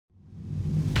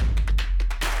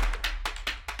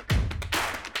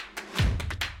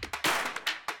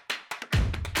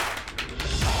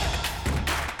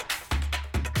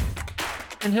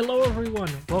And hello, everyone.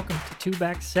 Welcome to Two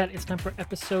Back Set. It's time for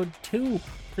episode 2,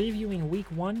 previewing week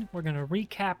 1. We're going to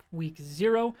recap week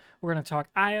 0. We're going to talk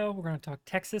Iowa. We're going to talk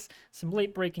Texas, some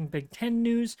late breaking Big Ten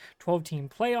news, 12-team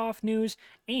playoff news,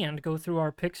 and go through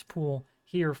our picks pool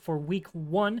here for week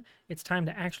 1. It's time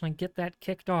to actually get that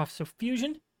kicked off. So,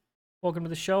 Fusion, welcome to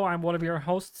the show. I'm one of your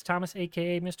hosts, Thomas,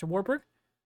 aka Mr. Warburg.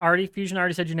 Fusion, I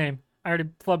already said your name. I already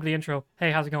plugged the intro.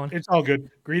 Hey, how's it going? It's all good.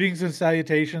 Greetings and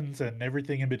salutations and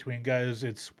everything in between, guys.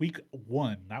 It's week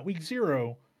 1, not week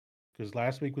 0, because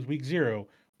last week was week 0.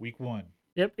 Week 1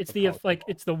 Yep, it's of the college football.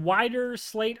 it's the wider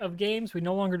slate of games. We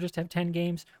no longer just have 10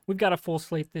 games. We've got a full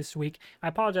slate this week. I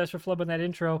apologize for flubbing that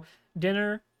intro.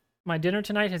 My dinner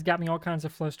tonight has got me all kinds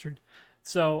of flustered.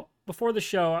 So before the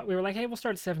show, we were like, "Hey, we'll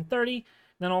start at 7:30."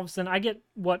 Then all of a sudden, I get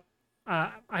what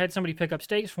I had somebody pick up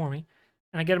steaks for me,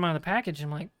 and I get them out of the package.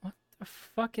 And I'm like, "What the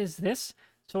fuck is this?"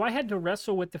 So I had to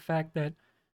wrestle with the fact that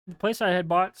the place I had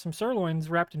bought some sirloins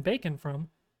wrapped in bacon from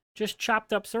just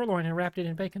chopped up sirloin and wrapped it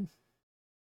in bacon.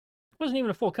 It wasn't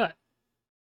even a full cut.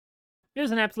 It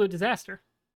was an absolute disaster.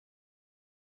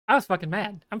 I was fucking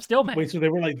mad. I'm still Wait, mad. so they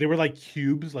were like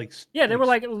cubes, Yeah, they were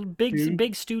like stew?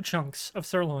 big stew chunks of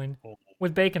sirloin Oh.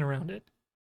 with bacon around it.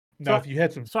 Now, So if you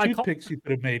had some so I call toothpicks, you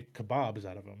could have made kebabs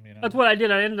out of them. that's what I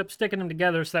did. I ended up sticking them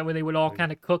together so that way they would all Like,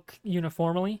 kind of cook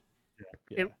uniformly.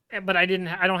 yeah. But I don't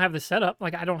have the setup.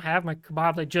 Like I don't have my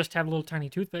kebabs. I just have little tiny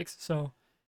toothpicks. So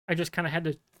I just kind of had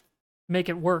to make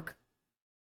it work.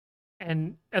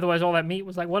 And otherwise, all that meat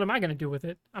was like, what am I gonna do with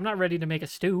it? I'm not ready to make a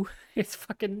stew. It's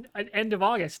fucking end of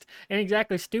August. Ain't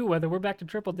exactly stew weather. We're back to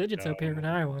triple digits up here in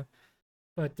No. Iowa.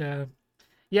 But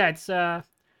yeah, it's I've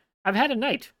had a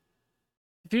night.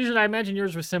 Fusion, I imagine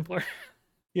yours was simpler.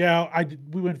 Yeah,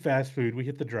 we went fast food. We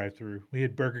hit the drive-through. We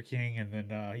hit Burger King and then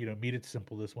made it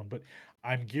simple this one. But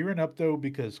I'm gearing up though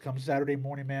because come Saturday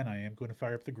morning, man, I am going to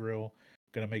fire up the grill.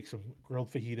 Gonna make some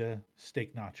grilled fajita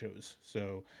steak nachos.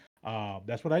 So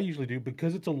that's what I usually do.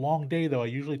 Because it's a long day though, I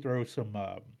usually throw some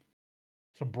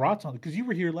brats on because you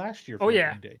were here last year Oh for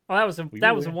yeah. opening day. Well, We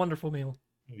that were was a there. wonderful meal.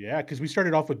 Yeah, because we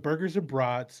started off with burgers and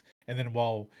brats, and then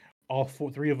while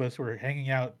three of us were hanging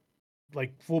out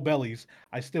like full bellies,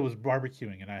 I still was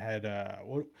barbecuing, and I had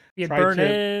We had burn tri-tip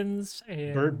ends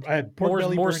and I had pork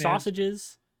belly more burn ends,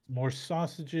 sausages. more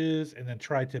sausages, and then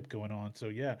tri-tip going on. So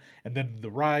yeah, and then the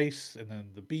rice, and then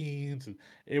the beans. And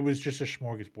it was just a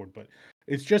smorgasbord. But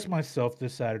it's just myself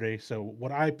this Saturday. So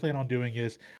what I plan on doing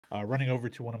is running over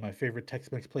to one of my favorite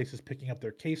Tex-Mex places, picking up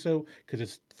their queso because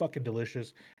it's fucking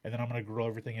delicious, and then I'm gonna grill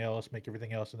everything else, make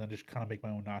everything else, and then just kind of make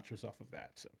my own nachos off of that.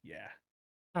 So yeah,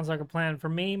 Sounds like a plan. For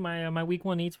me, my week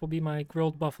 1 eats will be my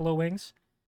grilled buffalo wings.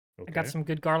 I got okay, some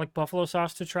good garlic buffalo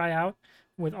sauce to try out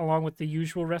with along with the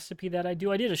usual recipe that I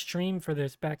do. I did a stream for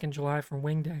this back in July for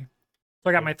Wing Day. So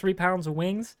I got yep. my 3 pounds of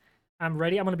wings. I'm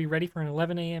ready. I'm going to be ready for an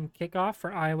 11 a.m. kickoff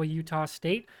for Iowa, Utah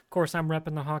State. Of course, I'm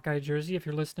repping the Hawkeye jersey if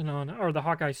you're listening on, or the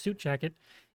Hawkeye suit jacket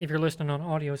if you're listening on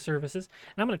audio services.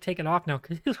 And I'm going to take it off now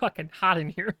because it's fucking hot in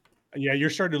here. Yeah, you're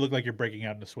starting to look like you're breaking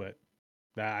out in a sweat.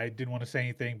 I didn't want to say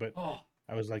anything, but Oh,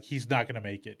 I was like, he's not gonna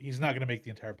make it. He's not gonna make the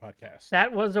entire podcast.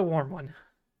 that was a warm one.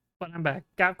 But I'm back.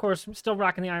 Got, of course, I'm still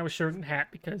rocking the Iowa shirt and hat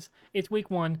because it's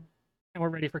week 1 and we're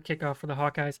ready for kickoff for the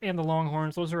Hawkeyes and the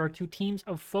Longhorns. Those are our 2 teams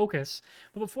of focus.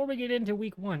 But before we get into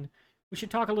week 1, we should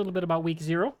talk a little bit about week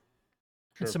 0 and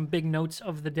Sure. some big notes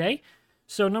of the day.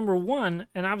 So, number 1,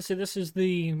 and obviously this is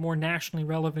the more nationally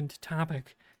relevant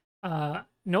topic,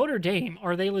 Notre Dame,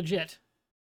 are they legit?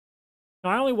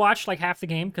 Now, I only watched like half the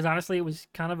game because honestly it was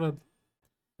kind of a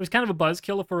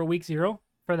buzzkill for a week 0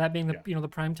 for that being the Yeah. the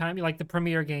prime time, like the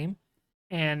premier game,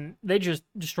 and they just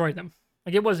destroyed them.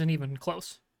 Like it wasn't even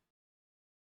close.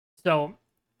 So,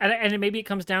 and maybe it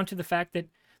comes down to the fact that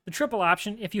the triple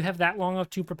option, if you have that long of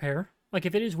to prepare, like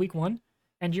if it is week 1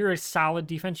 and you're a solid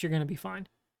defense, you're going to be fine.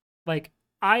 Like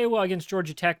Iowa against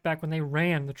Georgia Tech back when they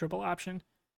ran the triple option,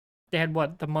 they had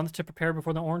what the month to prepare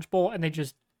before the Orange Bowl, and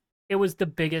it was the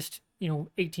biggest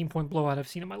 18-point blowout I've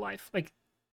seen in my life. Like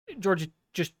Georgia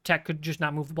just Tech could just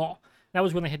not move the ball. That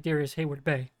was when they had Darius Hayward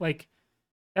Bay. Like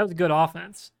that was a good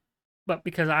offense, but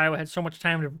because Iowa had so much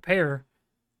time to prepare,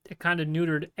 it kind of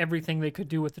neutered everything they could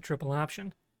do with the triple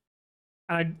option.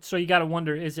 So you got to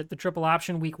wonder: is it the triple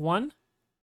option week 1,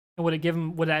 and would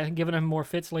that have given him more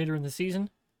fits later in the season,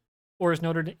 or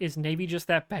is Navy just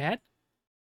that bad,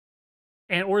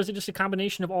 or is it just a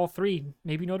combination of all 3?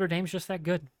 Maybe Notre Dame's just that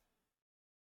good.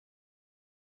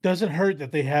 Doesn't hurt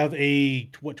that they have a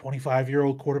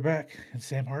 25-year-old quarterback in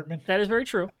Sam Hartman. That is very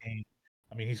true.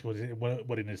 I mean, he's what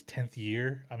in his 10th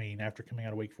year. I mean, after coming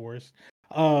out of Wake Forest,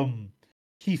 um,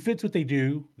 he fits what they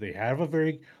do. They have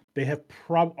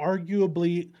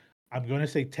arguably I'm going to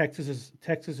say Texas is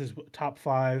top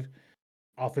 5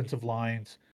 offensive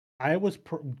lines. Iowa's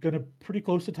going to pretty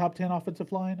close to top 10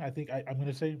 offensive line. I think I'm going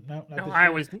to say no, not No,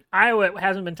 this year, Iowa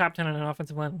hasn't been top 10 on an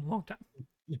offensive line in a long time.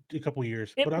 a couple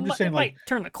years. It But I'm just it saying, like, might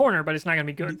turn the corner, but it's not going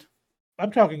to be good.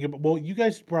 I'm talking about. Well, you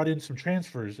guys brought in some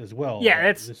transfers as well. Yeah,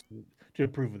 that's. This to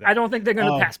approve of I that. don't think they're going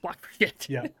to Um, pass block yet.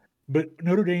 Yeah, but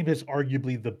Notre Dame is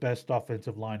arguably the best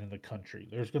offensive line in the country.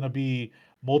 There's going to be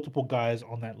multiple guys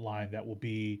on that line that will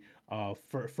be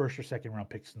first or second round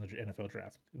picks in the NFL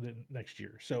draft next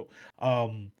year. So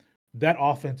um, that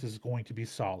offense is going to be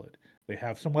solid. They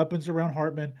have some weapons around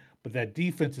Hartman, but that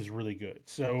defense is really good.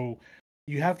 So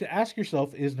you have to ask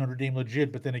yourself, is Notre Dame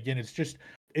legit? But then again,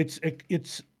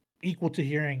 it's equal to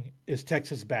hearing, is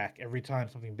Texas back every time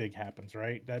something big happens,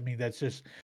 right? I mean, that's just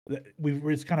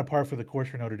it's kind of par for the course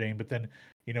for Notre Dame. But then,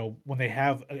 when they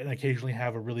have and occasionally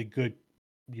have a really good,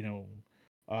 you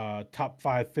know, top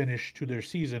 5 finish to their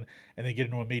season, and they get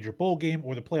into a major bowl game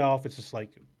or the playoff, it's just like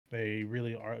they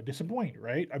really are disappointing,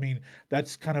 right? I mean,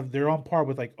 that's kind of they're on par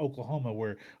with like Oklahoma,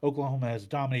 where Oklahoma has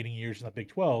dominating years in the Big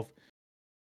 12,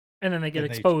 And then they get then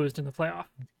they exposed in the playoff.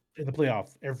 in the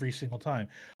playoff every single time.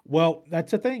 Well,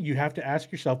 that's the thing you have to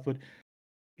ask yourself, but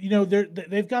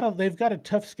they've got a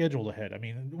tough schedule ahead. I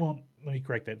mean, well, let me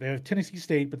correct that. They have Tennessee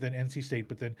State, but then NC State,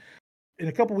 but then in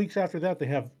a couple weeks after that, they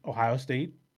have Ohio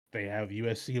State. They have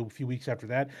USC a few weeks after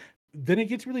that. Then it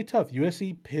gets really tough.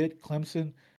 USC, Pitt,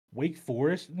 Clemson, Wake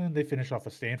Forest, and then they finish off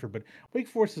with Stanford. But Wake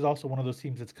Forest is also one of those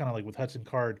teams that's kind of like with Hudson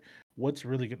Card. What's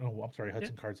really good? Oh, I'm sorry, Yeah,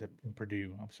 Hudson Card's in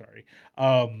Purdue. I'm sorry.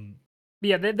 Um, but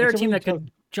yeah, they're a it's a team really that tough.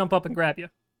 could jump up and grab you.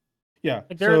 Yeah.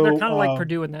 Like they're So kind of like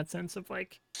Purdue in that sense of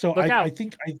like, so look I out.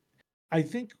 think I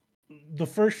think the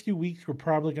first few weeks we're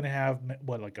probably going to have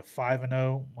what, like a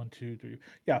 5-0, 1, 2, 3.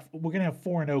 Yeah, we're going to have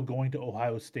 4-0 going to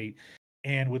Ohio State,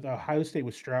 and with Ohio State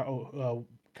with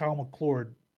Kyle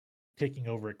McClure taking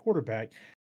over at quarterback.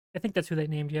 I think that's who they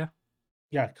named. Yeah,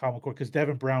 Yeah, Kyle McCord, because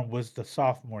Devin Brown was the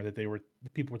sophomore that the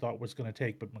people thought was going to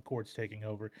take, but McCord's taking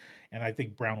over, and I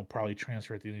think Brown will probably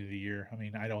transfer at the end of the year. I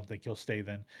mean, I don't think he'll stay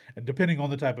then, and depending on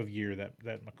the type of year that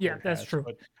yeah, McCord that's has, true.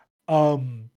 but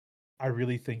um, I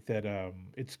really think that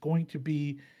it's going to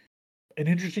be an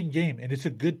interesting game, and it's a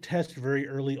good test very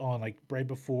early on, like right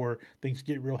before things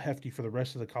get real hefty for the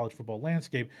rest of the college football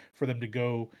landscape, for them to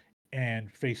go and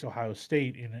face Ohio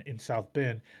State in South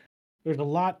Bend. There's a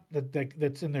lot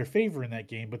that's in their favor in that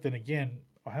game, but then again,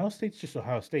 Ohio State's just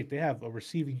Ohio State. They have a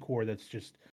receiving core that's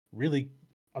just really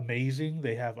amazing.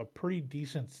 They have a pretty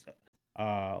decent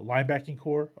linebacking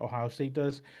core. Ohio State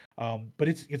does, but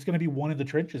it's going to be one in the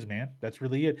trenches, man. That's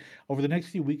really it. Over the next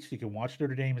few weeks, you can watch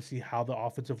Notre Dame and see how the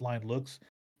offensive line looks.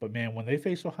 But man, when they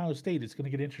face Ohio State, it's going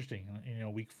to get interesting.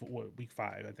 Week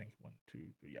 5, I think 1, 2,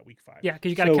 3, yeah, week 5. Yeah, because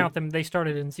you got to So count them. They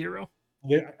started in 0.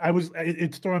 yeah,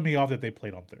 it's throwing me off that they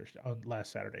played on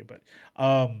last Saturday, but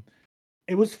um,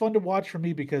 it was fun to watch for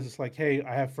me because it's like, hey,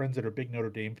 I have friends that are big Notre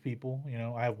Dame people.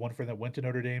 I have one friend that went to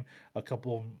Notre Dame. A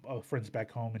couple of friends back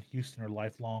home in Houston are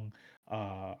lifelong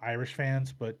Irish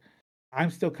fans, but I'm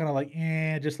still kind of like,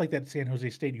 just like that San Jose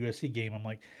State USC game. I'm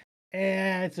like,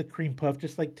 it's a cream puff,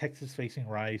 just like Texas facing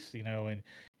Rice, and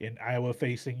in Iowa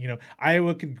facing,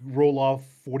 Iowa could roll off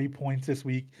 40 points this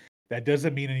week. That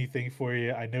doesn't mean anything for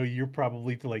you. I know you're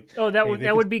probably to like, Oh, that hey, would they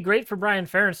that could would be great for Brian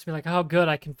Ferentz to be like, oh, good,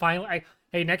 I can finally.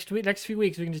 Hey, next few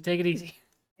weeks we can just take it easy.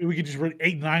 we could just run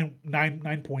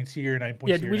 9 points here, 9 points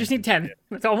Yeah, here, we just need 9 points. 10.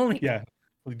 That's all we'll need. Yeah,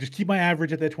 just keep my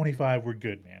average at that 25. We're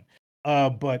good, man.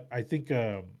 But I think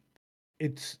it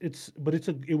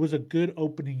was a good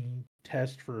opening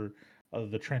test for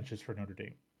the trenches for Notre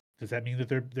Dame. Does that mean that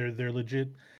they're legit?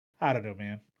 I don't know,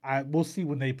 man. We'll see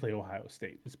when they play Ohio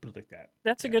State. Let's put it like that.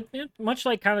 That's a Yeah. good, yeah, much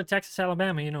like kind of Texas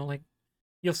Alabama. Like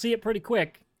you'll see it pretty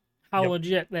quick how Yep.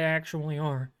 legit they actually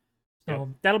are. Yep. So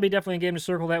that'll be definitely a game to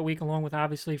circle that week, along with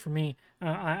obviously for me.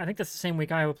 I think that's the same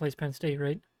week Iowa plays Penn State,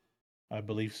 right? I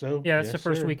believe so. Yeah, it's the Yes,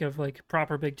 first sir. week of like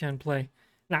proper Big Ten play,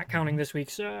 not counting Hmm. this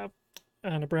week's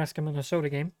Nebraska Minnesota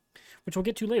game, which we'll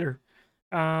get to later.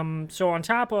 So on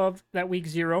top of that week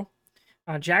 0,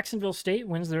 Jacksonville State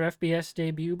wins their FBS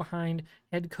debut behind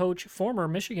former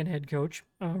Michigan head coach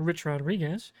Rich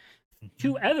Rodriguez. Hmm.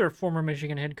 2 other former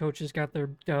Michigan head coaches got their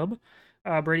dub.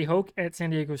 Brady Hoke at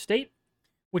San Diego State,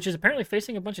 which is apparently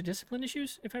facing a bunch of discipline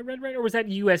issues, if I read right, or was that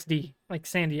USD, like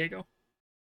San Diego?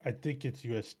 I think it's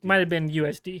Might USD. have been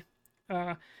USD.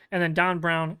 And then Don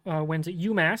Brown wins at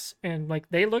UMass, and like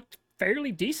they looked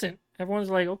fairly decent. Everyone's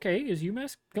like, okay, is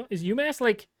UMass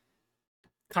like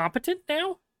competent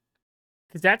now?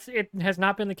 Because it has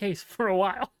not been the case for a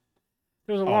while.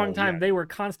 There was a long Oh yeah, time they were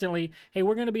constantly, hey,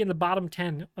 we're going to be in the bottom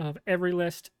 10 of every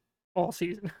list all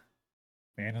season.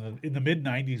 man. In the mid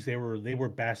 '90s, they were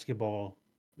basketball.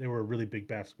 They were a really big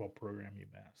basketball program,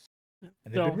 UMass, and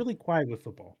they've been So really quiet with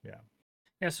football. Yeah.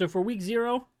 yeah, so for week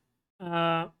 0,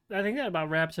 I think that about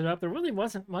wraps it up. There really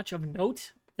wasn't much of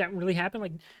note that really happened.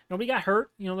 Like nobody got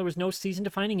hurt. There was no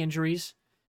season-defining injuries.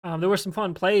 There were some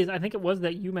fun plays. I think it was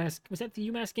that the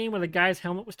UMass game where the guy's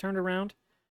helmet was turned around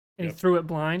and he Yep. threw it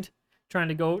blind, trying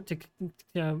to go to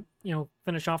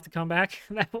finish off the comeback.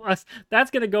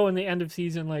 That's gonna go in the end of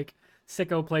season like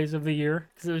sicko plays of the year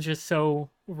because it was just so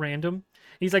random.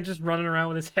 He's like just running around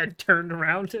with his head turned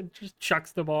around and just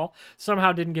chucks the ball.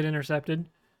 Somehow didn't get intercepted.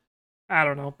 I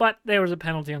don't know, but there was a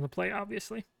penalty on the play,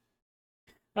 obviously.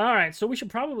 All right, so we should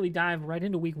probably dive right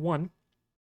into week 1.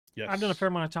 I've done a fair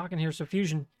Yes. amount of talking here. So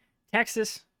Fusion,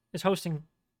 Texas is hosting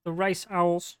the Rice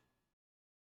Owls,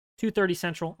 2:30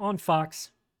 Central on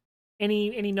Fox.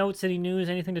 Any notes, any news,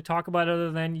 anything to talk about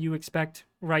other than you expect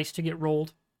Rice to get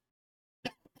rolled?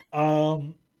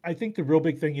 Um, I think the real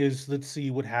big thing is let's see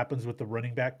what happens with the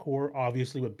running back core.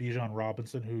 Obviously, with Bijan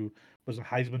Robinson, who was a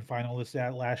Heisman finalist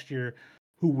at last year,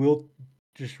 who will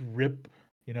just rip,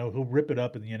 he'll rip it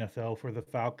up in the NFL for the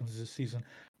Falcons this season.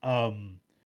 Um,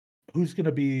 who's going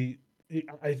to be?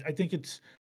 I think it's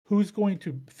who's going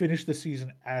to finish the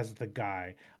season as the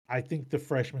guy. I think the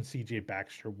freshman CJ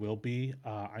Baxter will be.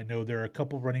 I know there are a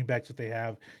couple running backs that they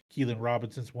have. Keelan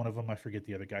Robinson's one of them. I forget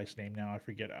the other guy's name now. I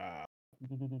forget.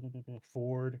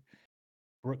 Ford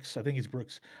Brooks. I think he's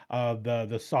Brooks.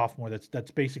 The sophomore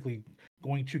that's basically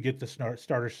going to get the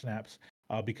starter snaps.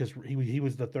 Because he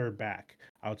was the third back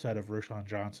outside of Roshan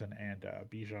Johnson and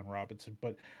Bijan Robinson.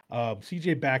 But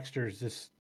CJ Baxter is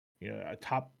this a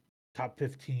top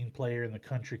 15 player in the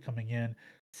country coming in,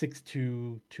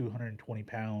 6'2", 220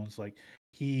 pounds. Like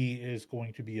he is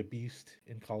going to be a beast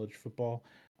in college football.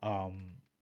 Um,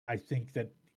 I think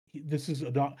that this is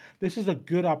a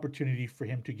good opportunity for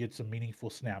him to get some meaningful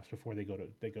snaps before they go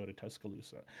to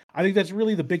Tuscaloosa. I think that's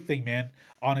really the big thing, man.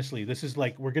 Honestly, this is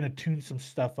like we're gonna tune some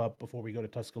stuff up before we go to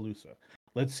Tuscaloosa.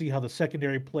 Let's see how the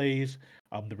secondary plays.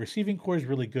 The receiving core is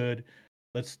really good.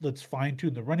 Let's fine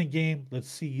tune the running game.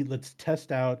 Let's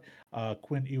test out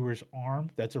Quinn Ewers' arm.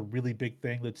 That's a really big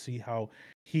thing. Let's see how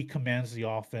he commands the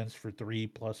offense for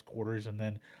 3+ quarters, and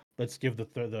then let's give the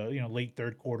late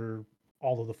third quarter,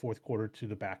 all of the fourth quarter to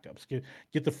the backups.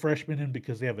 Get the freshmen in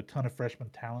because they have a ton of freshman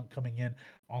talent coming in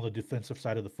on the defensive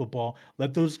side of the football.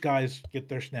 Let those guys get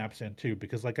their snaps in too,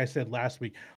 because like I said last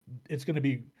week, it's going to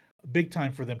be big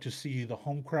time for them to see the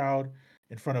home crowd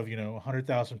in front of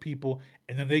 100,000 people,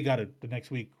 and then they got to the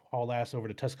next week haul ass over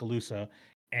to Tuscaloosa,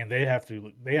 and they have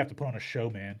to put on a show,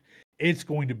 man. It's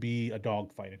going to be a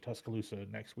dogfight in Tuscaloosa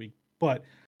next week, but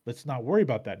let's not worry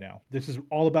about that now. This is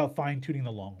all about fine tuning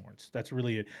the Longhorns. That's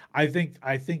really it. I think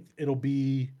it'll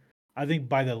be. I think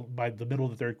by the middle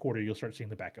of the third quarter, you'll start seeing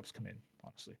the backups come in.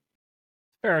 Honestly,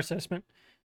 Fair assessment.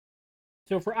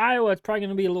 So for Iowa, it's probably going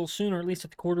to be a little sooner, at least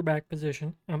at the quarterback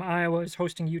position. Iowa is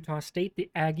hosting Utah State, the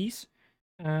Aggies.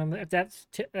 That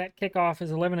kickoff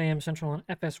is 11 a.m. Central on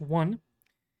FS1.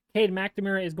 Cade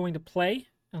McNamara is going to play,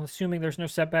 assuming there's no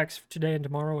setbacks today and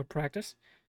tomorrow at practice.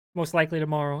 Most likely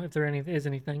tomorrow, if there is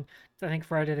anything. I think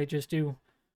Friday they just do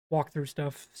walkthrough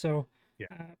stuff, so yeah.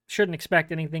 shouldn't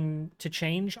expect anything to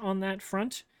change on that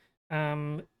front.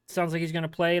 Sounds like he's going to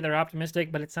play. They're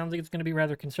optimistic, but it sounds like it's going to be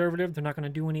rather conservative. They're not going to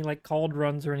do any like called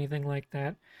runs or anything like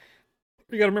that.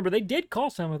 You got to remember they did call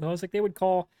some of those. Like they would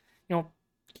call,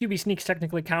 QB sneaks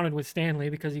technically counted with Stanley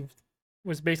because he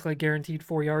was basically guaranteed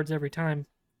 4 yards every time.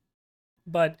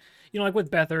 But like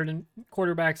with Beathard and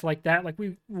quarterbacks like that, like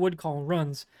we would call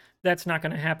runs. That's not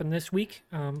going to happen this week.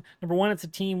 Number one, it's a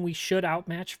team we should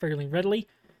outmatch fairly readily.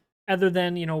 Other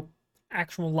than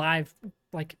actual live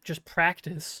like just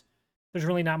practice, there's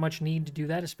really not much need to do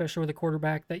that, especially with a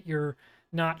quarterback that you're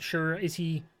not sure is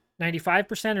he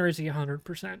 95% or is he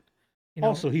 100%.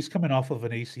 Also, he's coming off of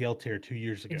an ACL tear 2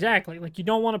 years ago. Exactly. Like you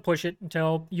don't want to push it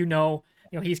until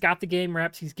he's got the game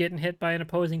reps, he's getting hit by an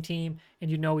opposing team,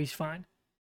 and he's fine.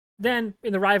 Then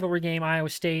in the rivalry game, Iowa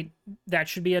State, that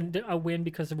should be a win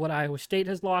because of what Iowa State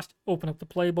has lost. Open up the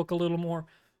playbook a little more,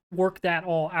 work that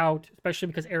all out, especially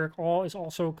because Eric All is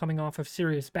also coming off of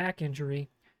serious back injury.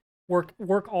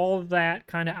 Work all of that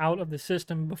kind of out of the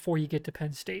system before you get to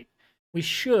Penn State. We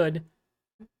should,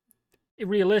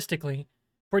 realistically,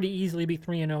 pretty easily be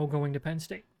 3-0 going to Penn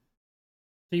State.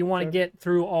 So you want to get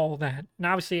through all that. And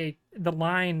obviously, the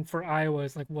line for Iowa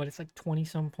is it's like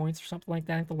 20-some points or something like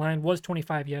that. I think the line was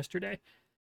 25 yesterday.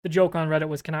 The joke on Reddit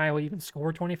was, can Iowa even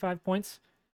score 25 points?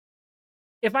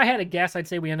 If I had a guess, I'd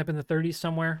say we end up in the 30s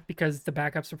somewhere because the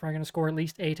backups are probably going to score at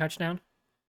least a touchdown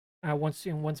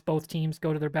once both teams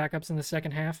go to their backups in the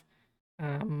second half.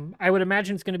 I would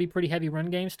imagine it's going to be pretty heavy run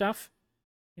game stuff.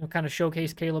 Kind of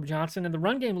showcase Caleb Johnson. And the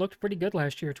run game looked pretty good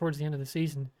last year towards the end of the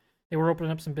season. They were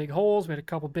opening up some big holes. We had a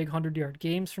couple big 100-yard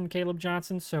games from Caleb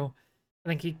Johnson. So I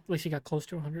think at least he got close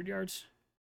to 100 yards.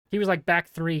 He was like back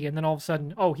three, and then all of a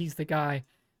sudden, oh, he's the guy.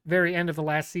 Very end of the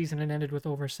last season and ended with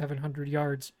over 700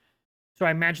 yards. So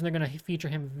I imagine they're going to feature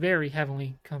him very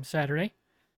heavily come Saturday.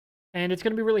 And it's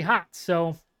going to be really hot.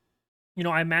 So,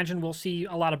 I imagine we'll see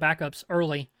a lot of backups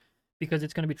early because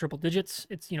it's going to be triple digits.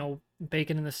 It's,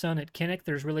 baking in the sun at Kinnick.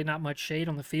 There's really not much shade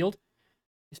on the field,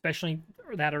 especially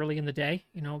that early in the day,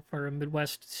 for a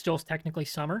Midwest, still technically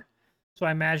summer. So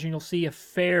I imagine you'll see a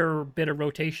fair bit of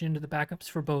rotation into the backups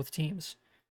for both teams.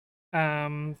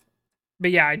 But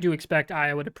yeah, I do expect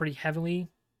Iowa to pretty heavily.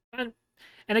 And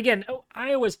again,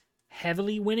 Iowa's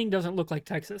heavily winning doesn't look like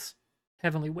Texas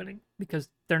heavily winning because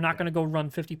they're not going to go run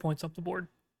 50 points up the board.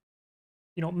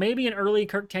 Maybe in early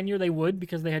Kirk tenure they would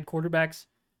because they had quarterbacks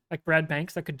like Brad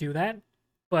Banks that could do that.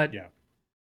 But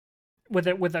with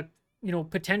a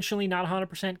potentially not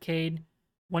 100% Cade,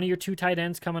 one of your two tight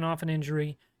ends coming off an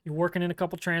injury, you're working in a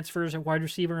couple transfers at wide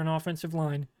receiver and offensive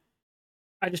line.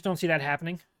 I just don't see that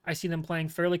happening. I see them playing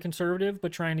fairly conservative,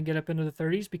 but trying to get up into the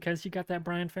 30s because you got that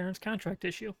Brian Ferentz contract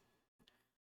issue.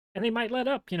 And they might let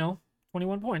up,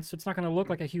 21 points. It's not going to look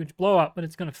like a huge blowout, but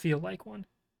it's going to feel like one,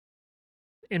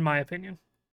 in my opinion.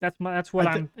 That's what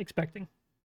I'm expecting.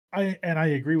 I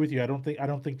agree with you. I don't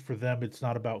think for them it's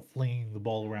not about flinging the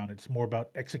ball around. It's more about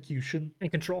execution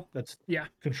and control. That's Yeah,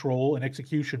 control and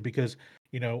execution because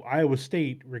Iowa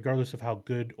State, regardless of how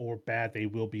good or bad they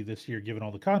will be this year, given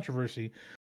all the controversy,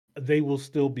 they will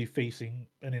still be facing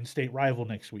an in-state rival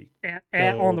next week.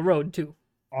 and on the road too.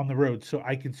 On the road, so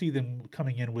I can see them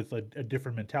coming in with a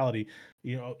different mentality,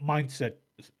 mindset,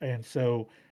 and so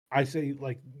I say,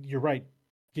 like, you're right.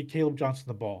 Get Caleb Johnson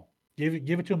the ball. Give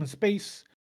it to him in space.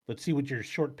 Let's see what your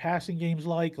short passing game's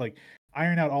like. Like,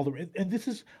 iron out all the. And this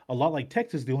is a lot like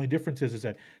Texas. The only difference is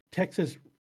that Texas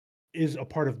is a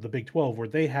part of the Big 12 where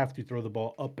they have to throw the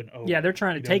ball up and over. Yeah, they're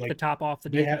trying to take the Like top off the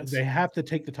defense. they have to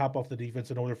take the top off the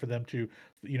defense in order for them to,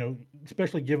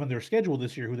 especially given their schedule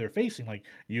this year, who they're facing, like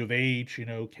U of H,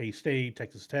 K State,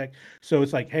 Texas Tech. So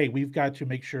it's like, hey, we've got to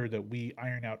make sure that we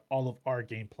iron out all of our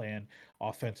game plan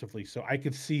offensively. So I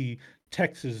could see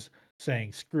Texas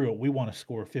saying, screw it, we want to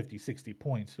score 50, 60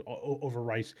 points over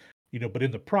Rice. But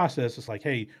in the process, it's like,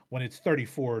 hey, when it's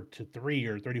 34-3 or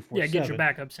 34-7, get your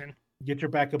backups in. Get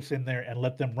your backups in there and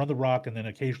let them run the rock and then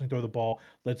occasionally throw the ball.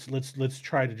 Let's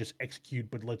try to just execute,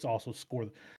 but let's also score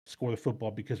the football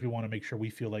because we want to make sure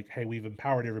we feel like, hey, we've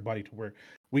empowered everybody to where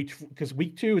because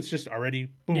week 2 it's just already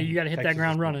boom. Yeah, you got to hit Texas that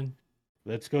ground running.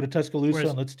 Let's go to Tuscaloosa Whereas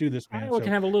and let's do this, man. Iowa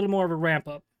can have a little more of a ramp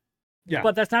up. Yeah,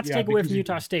 but that's not to take away from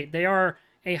Utah can. State. They are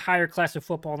a higher class of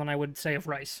football than I would say of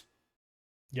Rice.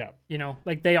 Yeah,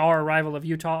 like they are a rival of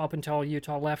Utah up until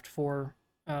Utah left for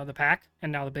the Pac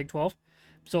and now the Big 12.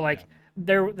 So like. Yeah.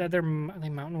 They're are they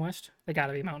Mountain West? They got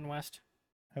to be Mountain West.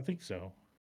 I think so.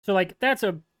 So like that's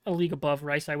a league above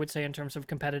Rice, I would say, in terms of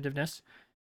competitiveness.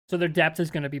 So their depth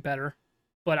is going to be better,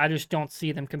 but I just don't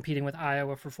see them competing with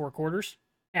Iowa for 4 quarters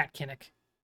at Kinnick.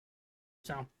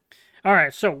 So, all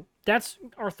right, so that's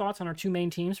our thoughts on our 2 main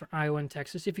teams for Iowa and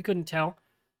Texas. If you couldn't tell,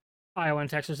 Iowa and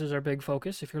Texas is our big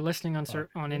focus. If you're listening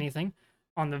on anything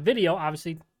on the video,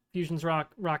 obviously Fusion's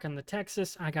rocking the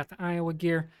Texas. I got the Iowa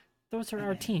gear. Those are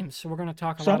our teams, so we're going to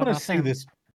talk a lot about them. So I'm going to say this.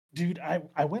 Dude,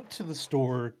 I went to the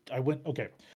store. Okay.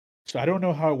 So I don't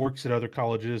know how it works at other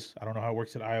colleges. I don't know how it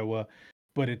works at Iowa.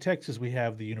 But at Texas, we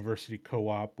have the University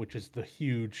Co-op, which is the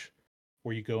huge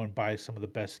where you go and buy some of the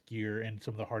best gear and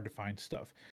some of the hard-to-find stuff.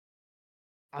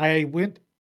 I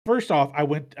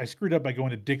screwed up by going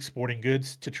to Dick's Sporting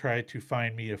Goods to try to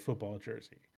find me a football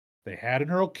jersey. They had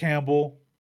an Earl Campbell.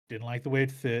 Didn't like the way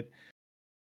it fit.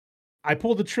 I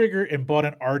pulled the trigger and bought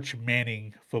an Arch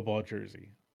Manning football jersey.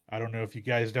 I don't know if you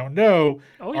guys don't know.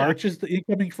 Oh, yeah. Arch is the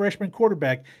incoming freshman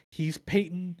quarterback. He's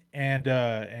Peyton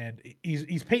and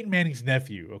he's Peyton Manning's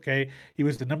nephew. Okay, he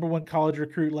was the #1 college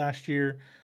recruit last year.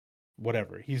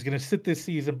 Whatever. He's going to sit this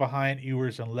season behind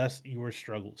Ewers unless Ewers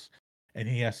struggles, and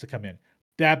he has to come in.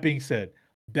 That being said,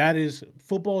 that is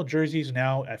football jerseys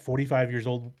now at 45 years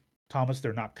old. Thomas,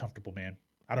 they're not comfortable, man.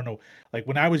 I don't know. Like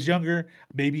when I was younger,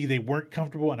 maybe they weren't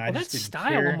comfortable, and I just didn't care. That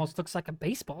style almost looks like a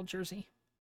baseball jersey.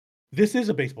 This is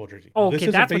a baseball jersey. Oh, okay,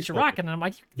 that's what you're rocking. And I'm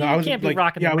like, you can't be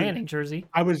rocking the Manning jersey.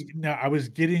 I was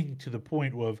getting to the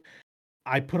point of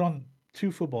I put on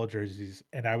 2 football jerseys,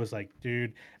 and I was like,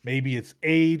 dude, maybe it's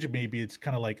age, maybe it's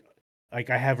kind of like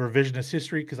I have revisionist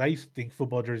history because I used to think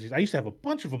football jerseys. I used to have a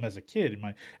bunch of them as a kid,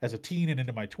 as a teen, and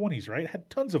into my 20s. Right, I had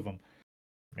tons of them.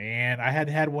 Man, I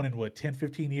hadn't had one in what 10,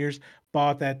 15 years.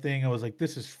 Bought that thing. I was like,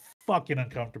 this is fucking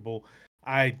uncomfortable.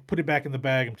 I put it back in the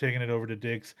bag. I'm taking it over to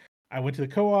Dick's. I went to the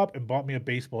co-op and bought me a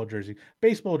baseball jersey.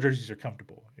 Baseball jerseys are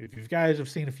comfortable. If you guys have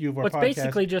seen a few of our Well, it's podcasts,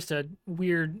 basically just a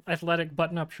weird athletic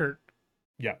button-up shirt.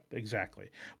 yeah, exactly.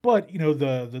 But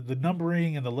the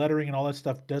numbering and the lettering and all that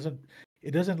stuff doesn't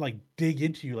like dig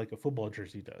into you like a football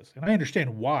jersey does. And I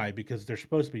understand why because they're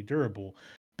supposed to be durable,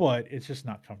 but it's just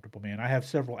not comfortable, man. I have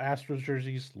several Astros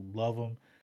jerseys, love them.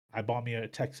 I bought me a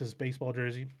Texas baseball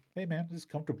jersey. Hey, man, it's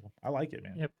comfortable. I like it,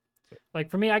 man. Yep. So, Like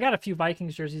for me, I got a few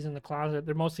Vikings jerseys in the closet.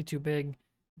 They're mostly too big.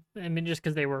 I mean, just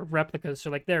because they were replicas, so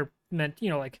like they're meant,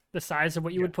 like the size of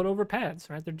what you yeah, would put over pads,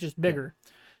 right? They're just yeah. bigger.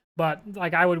 But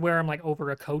like I would wear them like over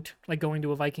a coat, like going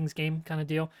to a Vikings game kind of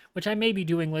deal, which I may be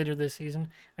doing later this season.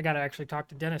 I got to actually talk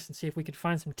to Dennis and see if we could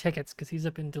find some tickets because he's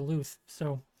up in Duluth.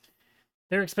 So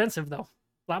they're expensive though,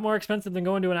 a lot more expensive than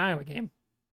going to an Iowa game.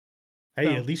 Hey,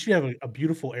 So at least you have a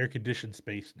beautiful air conditioned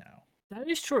space now. that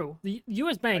is true. The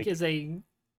U.S. Bank Like is a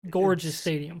gorgeous it's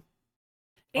stadium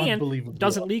and unbelievably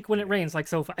doesn't well. leak when it Yeah. rains like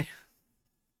SoFi.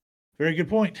 Very good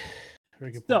point.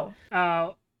 Very good point.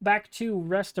 So back to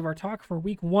rest of our talk for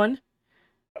week one.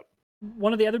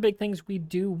 One of the other big things we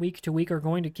do week to week, are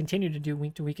going to continue to do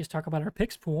week to week, is talk about our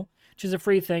picks pool, which is a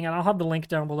free thing, and I'll have the link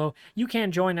down below. You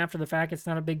can join after the fact; it's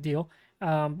not a big deal,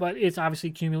 but it's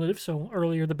obviously cumulative, so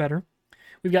earlier the better.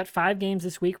 We've got 5 games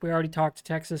this week. We already talked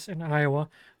Texas and Iowa.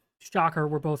 Shocker,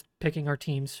 we're both picking our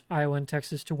teams, Iowa and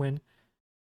Texas, to win.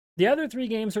 The other 3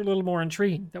 games are a little more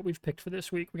intriguing that we've picked for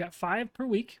this week. We got 5 per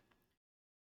week,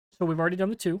 so we've already done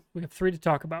the 2. We have 3 to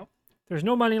talk about. There's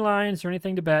no money lines or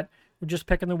anything to bet. We're just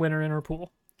picking the winner in our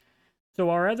pool. So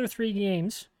our other 3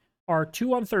 games are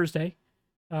 2 on Thursday,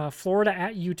 Florida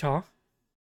at Utah,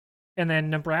 and then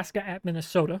Nebraska at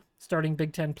Minnesota, starting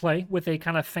Big Ten play with a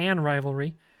kind of fan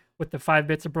rivalry with the 5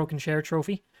 Bits of Broken Chair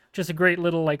trophy, which is a great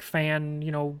little like fan,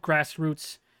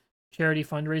 grassroots charity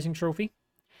fundraising trophy.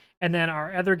 And then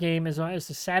our other game is a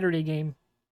Saturday game,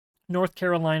 North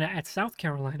Carolina at South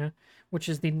Carolina, which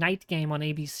is the night game on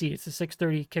ABC. It's a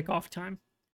 6:30 kickoff time.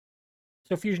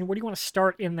 So Fusion, where do you want to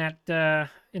start in that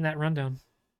rundown?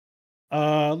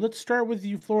 Let's start with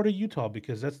you, Florida, Utah,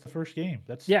 because that's the first game.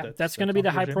 That's Yeah, that's that's going to that's be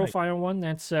on the high Thursday night. profile one.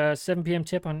 That's 7 p.m.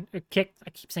 tip on kick. I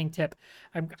keep saying tip.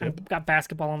 Tip. I've got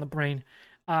basketball on the brain.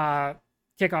 Uh,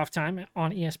 Kickoff time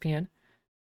on ESPN.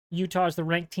 Utah is the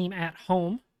ranked team at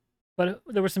home, but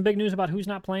there was some big news about who's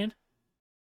not playing.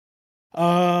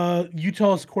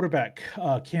 Utah's quarterback,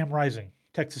 Cam Rising,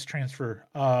 Texas transfer.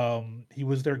 He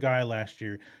was their guy last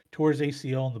year. Tore his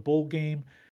ACL in the bowl game.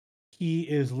 He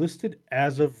is listed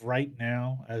as of right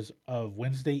now, as of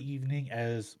Wednesday evening,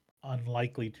 as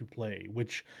unlikely to play,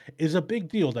 which is a big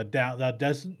deal. That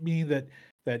doesn't mean that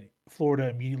Florida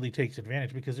immediately takes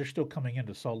advantage because they're still coming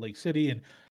into Salt Lake City, and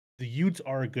the Utes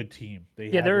are a good team. They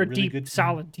Yeah, have a they're a really deep, good team.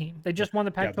 solid team. They just won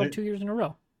the Yeah, Pac-12 2 years in a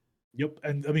row. yep,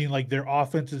 and I mean, like their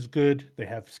offense is good. They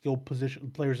have skilled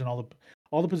position players in all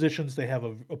the positions. They have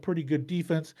a pretty good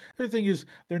defense. The thing is,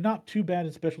 they're not too bad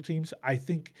in special teams. I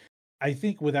think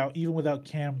without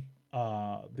Cam,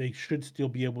 they should still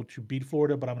be able to beat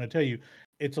Florida. But I'm going to tell you,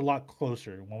 it's a lot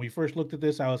closer. When we first looked at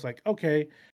this, I was like, okay,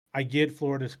 I get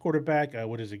Florida's quarterback.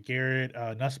 What is it, Garrett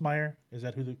Nussmeyer? Is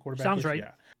that who the quarterback Sounds is? right.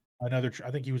 Yeah,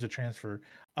 I think he was a transfer.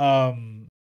 Um,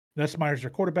 Nussmeyer's their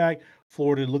quarterback.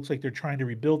 Florida looks like they're trying to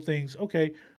rebuild things.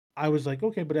 Okay. I was like,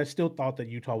 okay, but I still thought that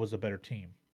Utah was a better team.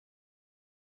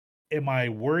 Am I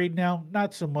worried now?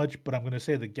 Not so much, but I'm going to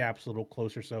say the gap's a little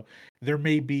closer. So there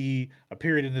may be a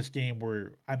period in this game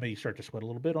where I may start to sweat a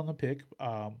little bit on the pick.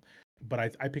 But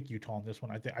I pick Utah on this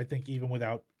one. I think even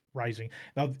without Rising.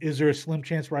 Now, is there a slim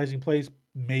chance Rising plays?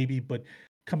 Maybe, but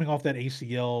coming off that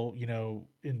ACL,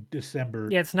 in December,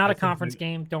 Yeah, it's not I a think conference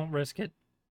game. Don't risk it.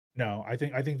 no, I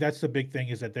think that's the big thing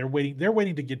is that they're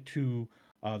waiting to get to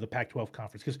the Pac-12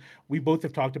 conference because we both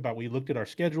have talked about we looked at our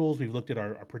schedules, we've looked at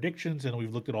our predictions, and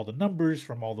we've looked at all the numbers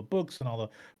from all the books and all the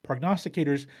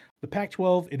prognosticators. The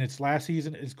Pac-12 in its last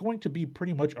season is going to be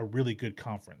pretty much a really good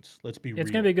conference. Let's be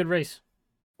It's going to be a real. good race.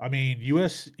 I mean,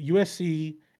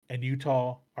 USC and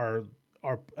Utah are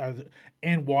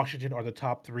and Washington are the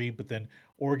top three, but then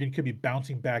Oregon could be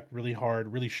bouncing back really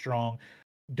hard, really strong.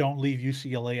 Don't leave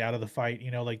UCLA out of the fight.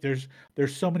 Like there's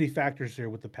so many factors here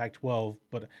with the Pac-12,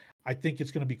 but I think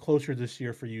it's going to be closer this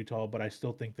year for Utah. But I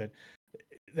still think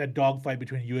that dogfight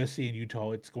between USC and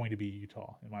Utah, it's going to be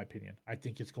Utah, in my opinion. I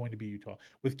think it's going to be Utah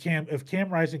with Cam. If Cam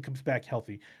Rising comes back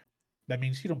healthy, that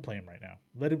means you don't play him right now.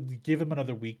 Give him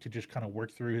another week to just kind of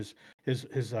work through his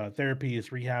therapy, his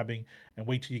rehabbing, and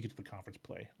wait till you get to the conference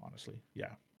play. Honestly,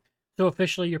 yeah, So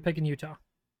officially, you're picking Utah.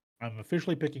 I'm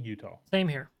officially picking Utah. Same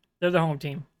here. They're the home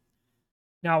team.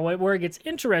 Now, where it gets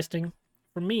interesting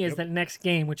for me is Yep. that next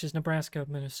game, which is Nebraska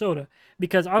Minnesota,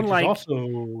 because Which is unlike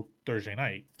also Thursday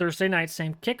night. Thursday night,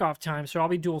 same kickoff time, so I'll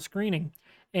be dual screening,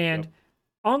 Yep. and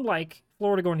unlike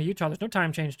Florida going to Utah, there's no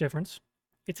time change difference.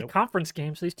 It's a Yep. conference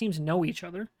game, so these teams know each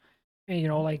other. And,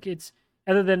 Mhm. like it's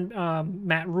other than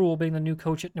Matt Rule being the new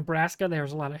coach at Nebraska,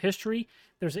 there's a lot of history.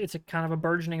 It's a kind of a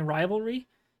burgeoning rivalry.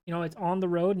 It's on the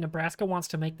road. Nebraska wants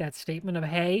to make that statement of,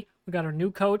 hey, we got our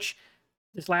new coach.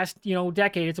 This last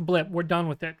decade, it's a blip. We're done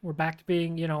with it. We're back to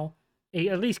being a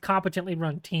at least competently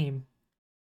run team.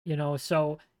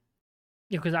 So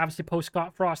because obviously post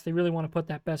Scott Frost, they really want to put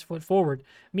that best foot forward.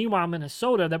 Meanwhile,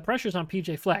 Minnesota, the pressure's on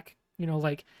PJ Fleck.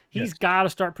 Like he's Yes. got to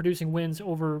start producing wins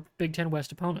over Big Ten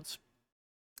West opponents.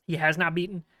 He has not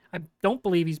beaten. I don't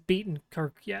believe he's beaten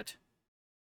Kirk yet.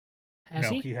 Has No,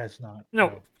 he? he has not. No.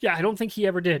 No. Yeah, I don't think he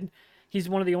ever did. He's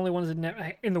one of the only ones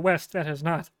in the West that has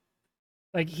not.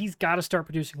 Like he's got to start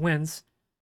producing wins.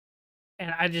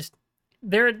 And I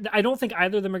don't think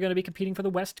either of them are going to be competing for the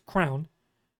West crown.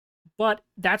 But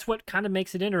that's what kind of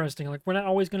makes it interesting. Like we're not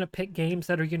always going to pick games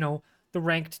that are the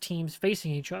ranked teams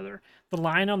facing each other. The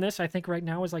line on this, I think right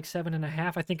now is like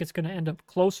 7.5. I think it's going to end up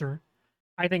closer.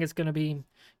 I think it's going to be,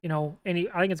 I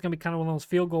think it's going to be kind of one of those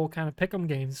field goal kind of pick 'em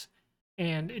games,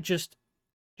 and it just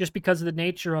because of the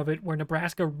nature of it, where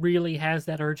Nebraska really has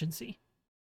that urgency,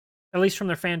 at least from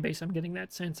their fan base. I'm getting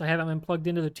that sense. I haven't been plugged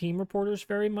into the team reporters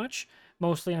very much.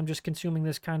 Mostly, I'm just consuming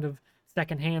this kind of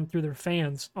secondhand through their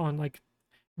fans on like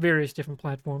various different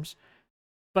platforms.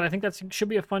 But I think that should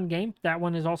be a fun game. That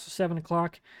one is also 7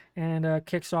 o'clock and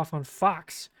kicks off on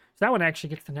Fox. So that one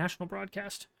actually gets the national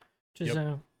broadcast, which is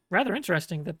Yep. rather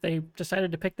interesting that they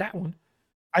decided to pick that one.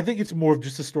 I think it's more of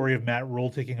just a story of Matt Rule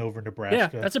taking over Yeah,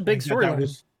 Nebraska. that's a I big think that storyline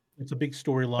was it's a big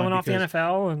storyline coming off the because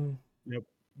NFL and yep,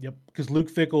 yep. Because Luke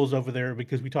Fickell's over there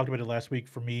because we talked about it last week.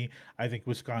 For me, I think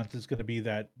Wisconsin's going to be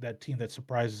that team that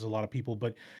surprises a lot of people.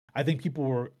 But I think people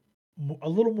were a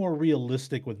little more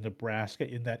realistic with Nebraska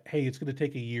in that hey, it's going to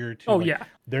take a year to oh like yeah,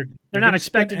 they're they're they're not going to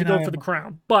spend expected to go for NIL. the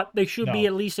crown, but they should be No,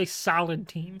 at least a solid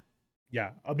team.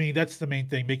 yeah, I mean that's the main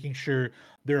thing, making sure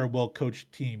they're a well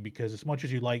coached team because as much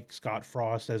as you like Scott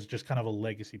Frost as just kind of a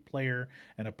legacy player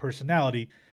and a personality,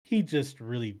 he just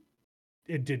really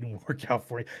it didn't work out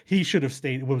for him. He should have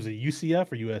stayed. What was it,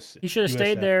 UCF or He should have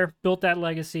stayed USF? there, built that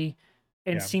legacy,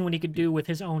 and Yeah. seen what he could do with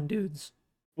his own dudes.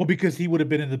 Well, because he would have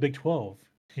been in the Big 12,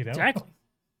 you know, Exactly.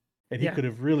 and he Yeah. could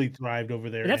have really thrived over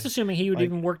there. And that's And assuming he would like,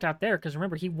 even worked out there, because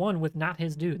remember, he won with not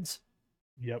his dudes.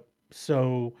 yep.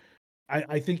 So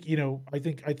I think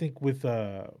I think with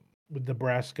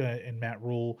Nebraska and Matt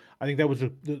Rule, I think that was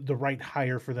the right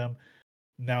hire for them.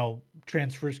 Now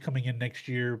transfers coming in next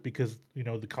year because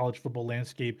the college football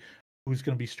landscape, who's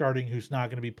going to be starting, who's not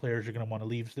going to be players are going to want to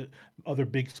leave. The other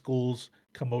big schools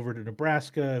come over to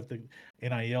Nebraska, if the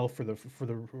NIL for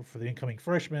the incoming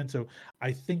freshmen. So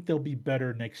I think they'll be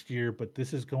better next year. But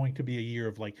this is going to be a year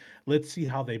of like, let's see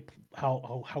how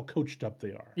coached up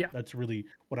they are. Yeah. That's really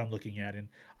what I'm looking at. And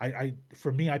I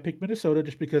for me, I picked Minnesota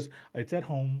just because it's at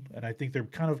home, and I think they're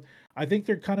kind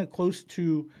of close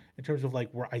to in terms of like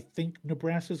where I think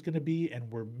Nebraska is going to be and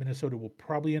where Minnesota will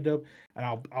probably end up. And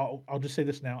I'll just say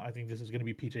this now. I think this is going to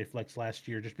be PJ Fleck's last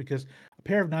year, just because a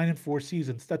pair of 9-4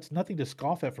 seasons, that's nothing to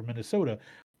scoff at for Minnesota.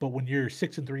 But when you're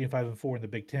 6-3 and 5-4 in the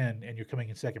Big Ten and you're coming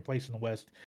in second place in the West,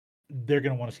 they're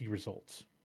going to want to see results.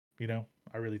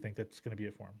 I really think that's going to be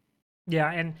it for them.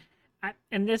 Yeah,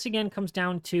 and this again comes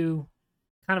down to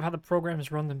kind of how the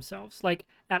programs run themselves. Like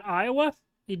at Iowa,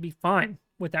 he'd be fine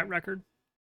with that record,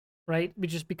 right?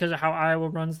 Just because of how Iowa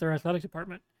runs their athletic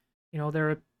department.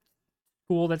 They're a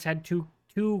school that's had two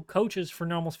coaches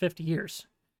for almost 50 years,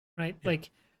 right? Yeah.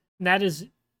 Like that is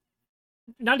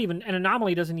not even an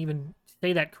anomaly. Doesn't even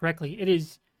say that correctly. It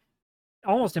is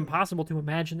almost impossible to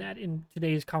imagine that in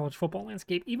today's college football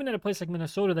landscape, even in a place like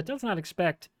Minnesota that does not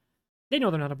expect. They know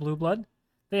they're not a blue blood.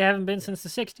 They haven't been since the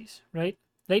 60s, right?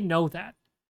 They know that.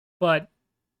 But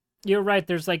you're right.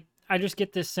 There's like, I just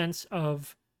get this sense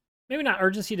of maybe not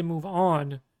urgency to move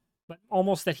on, but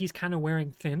almost that he's kind of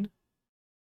wearing thin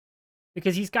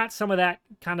because he's got some of that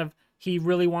kind of, he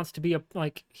really wants to be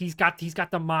he's got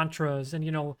the mantras and,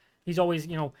 he's always,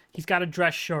 he's got to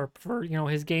dress sharp for,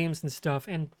 his games and stuff.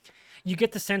 And you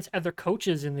get the sense other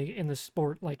coaches in the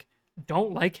sport, like,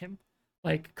 don't like him.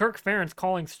 Like Kirk Ferentz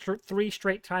calling 3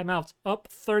 straight timeouts up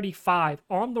 35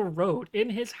 on the road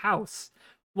in his house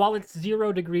while it's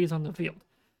 0 degrees on the field.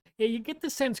 Yeah, you get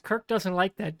the sense Kirk doesn't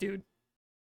like that dude.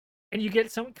 And you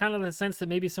get some kind of the sense that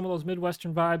maybe some of those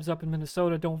Midwestern vibes up in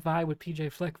Minnesota don't vibe with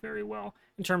PJ Fleck very well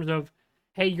in terms of,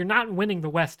 hey, you're not winning the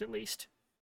West at least.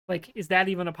 Like, is that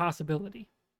even a possibility?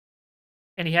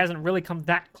 and he hasn't really come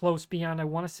that close beyond. I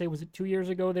want to say, was it 2 years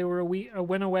ago they were a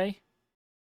win away?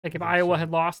 Like I if think Iowa so.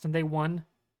 had lost and they won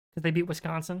because they beat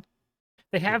Wisconsin,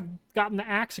 they Yeah. have gotten the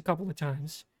axe a couple of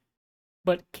times.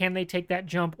 But can they take that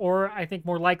jump? Or I think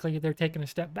more likely they're taking a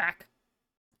step back.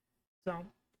 So,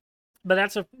 but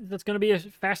that's going to be a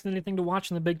fascinating thing to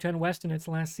watch in the Big Ten West in its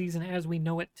last season as we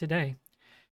know it today.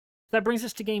 That brings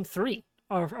us to Game 3,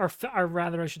 or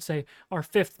rather, I should say, our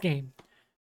fifth game.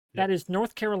 Yep. That is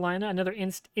North Carolina, another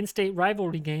in-state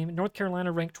rivalry game. North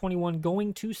Carolina ranked 21,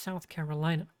 going to South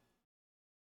Carolina.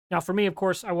 Now, for me, of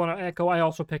course, I want to echo. I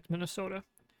also picked Minnesota.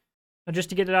 Now, just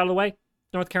to get it out of the way,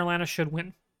 North Carolina should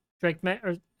win. Drake May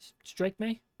or Drake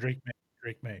May. Drake May.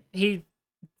 Drake May.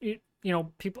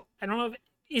 People. I don't know.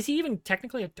 Is he even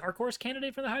technically a dark horse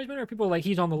candidate for the Heisman, or are people like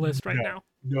he's on the list right No, now?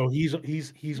 no, he's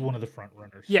one of the front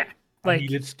runners. Yeah, I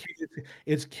mean, like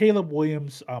it's Caleb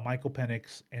Williams, Michael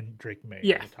Penix, and Drake May are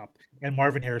yeah, the top, and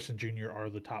Marvin Harrison Jr. are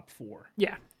the top four.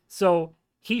 yeah. So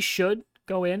he should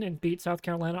go in and beat South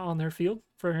Carolina on their field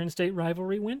for an in-state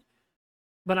rivalry win.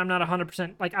 But I'm not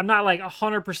 100%. Like I'm not like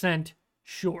 100%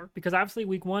 sure because obviously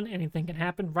week 1 anything can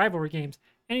happen. Rivalry games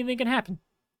anything can happen.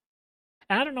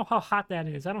 And I don't know how hot that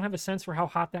is. I don't have a sense for how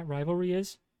hot that rivalry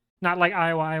is. Not like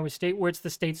Iowa State, where it's the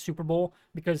state Super Bowl,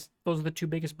 because those are the two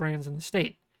biggest brands in the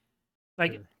state.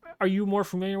 Like, Sure. are you more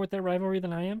familiar with that rivalry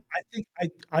than I am? I think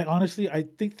I honestly I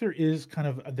think there is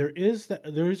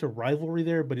a rivalry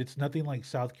there, but it's nothing like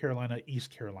South Carolina,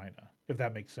 East Carolina, if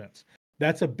that makes sense.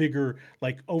 That's a bigger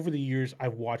like over the years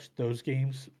I've watched those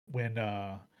games when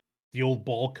the old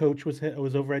ball coach was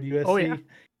over at Oh yeah,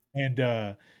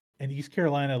 USC and East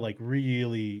Carolina like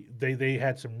really they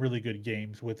had some really good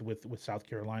games with South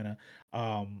Carolina.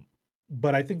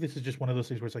 But I think this is just one of those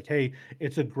things where it's like, hey,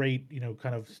 it's a great,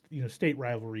 kind of, state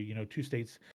rivalry, two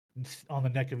states on the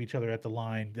neck of each other at the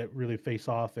line that really face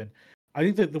off. And I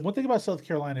think that the one thing about South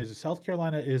Carolina is that South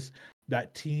Carolina is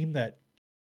that team that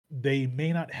they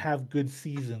may not have good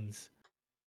seasons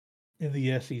in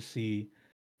the SEC,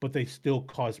 but they still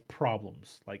cause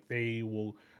problems. Like they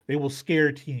will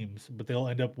scare teams, but they'll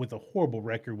end up with a horrible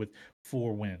record with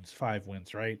 4 wins, 5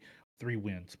 wins, right? 3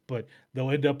 wins. But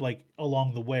they'll end up like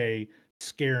along the way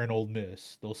scaring Old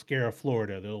Miss. They'll scare a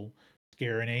Florida. They'll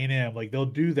scare an A&M. Like they'll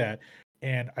do that.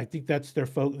 And I think that's their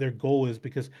goal is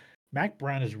because Mac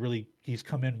Brown is really he's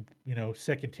come in,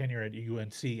 second tenure at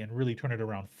UNC and really turned it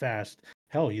around fast.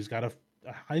 Hell, he's got a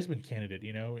Heisman candidate,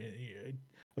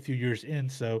 a few years in.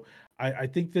 So I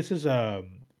think this is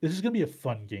gonna be a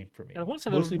fun game for I me, want to say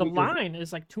mostly the because line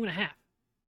is like 2.5.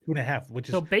 2.5, which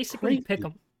So is basically, pick crazy.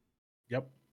 them. Yep,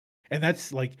 and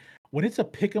that's like when it's a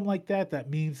pick 'em like that. That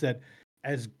means that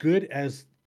as good as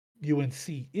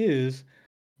UNC is,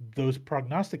 those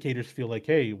prognosticators feel like,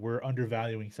 hey, we're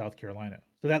undervaluing South Carolina.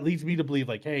 So that leads me to believe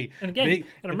like, hey, And again, they,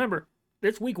 and remember,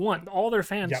 it's week 1. All their yep,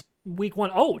 fans, week 1.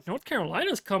 Oh, North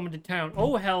Carolina's coming to town.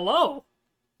 Oh, hello.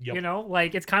 yep,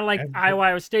 Like it's kind of like and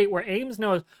Iowa State, where Ames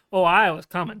knows, oh, Iowa's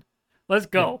coming. Let's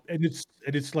yep, go. and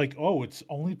it's like, oh, it's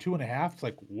only 2.5. It's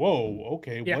like, whoa,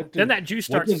 okay, Yeah. Then that juice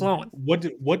starts flowing.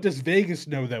 what does Vegas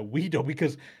know that we don't?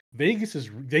 Because they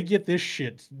get this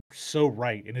shit so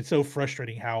right, and it's so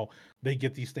frustrating how they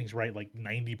get these things right like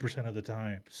 90% of the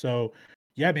time. So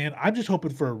yeah, man, I'm just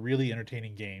hoping for a really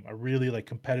entertaining game, a really like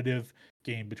competitive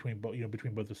game between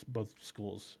both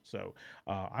schools. So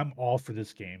I'm all for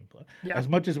this game. Yeah. As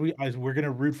much as we're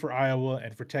gonna root for Iowa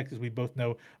and for Texas, we both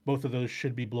know both of those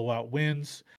should be blowout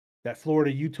wins. That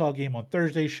Florida Utah game on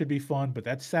Thursday should be fun, but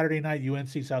that Saturday night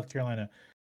UNC South Carolina,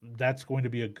 that's going to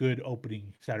be a good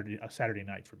opening Saturday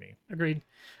night for me. Agreed.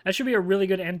 That should be a really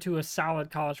good end to a solid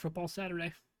college football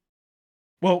Saturday.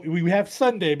 Well, we have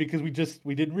Sunday because we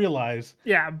didn't realize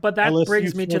Yeah, but that LSU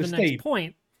brings me to Florida the next State.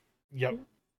 point. Yep,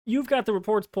 You've got the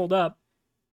reports pulled up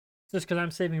just because I'm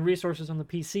saving resources on the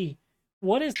PC.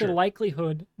 What is the sure.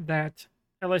 likelihood that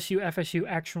LSU FSU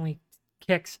actually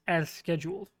kicks as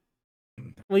scheduled? At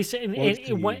least Well, let's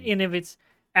see. if it's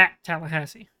at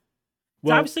Tallahassee. So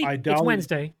Well, obviously I it's doubt.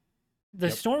 Wednesday. The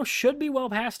Yep. storm should be well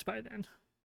past by then.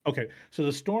 Okay, so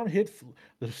the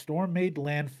storm made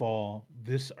landfall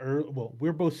this early. Well,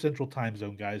 we're both Central Time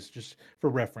Zone guys, just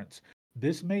for reference.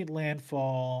 This made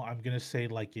landfall. I'm gonna say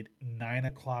like at 9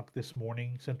 o'clock this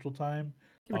morning Central Time,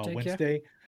 Give or take, yeah. Wednesday.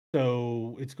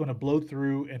 So it's gonna blow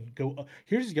through and go.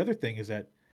 Here's the other thing: is that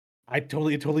I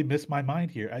totally missed my mind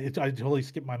here. I totally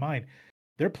skipped my mind.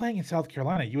 They're playing in South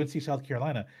Carolina, UNC South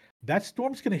Carolina. That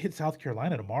storm's gonna hit South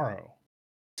Carolina tomorrow.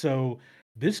 So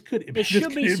this could It this should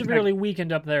could be impact. severely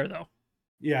weakened up there, though.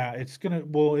 Yeah, it's gonna.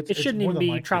 Well, It it's shouldn't more even than be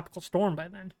likely. tropical storm by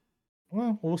then.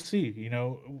 Well, we'll see.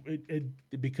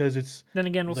 Because it's Then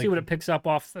again, we'll see like what it picks up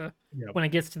off the yeah, when it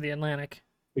gets to the Atlantic.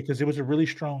 because it was a really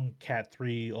strong Cat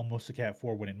 3, almost a Cat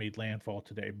 4 when it made landfall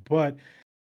today. But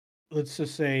let's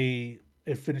just say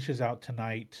it finishes out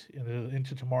tonight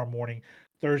into tomorrow morning.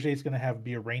 Thursday's going to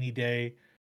be a rainy day.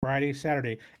 Friday,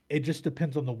 Saturday, it just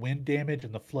depends on the wind damage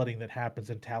and the flooding that happens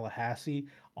in Tallahassee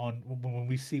on when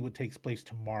we see what takes place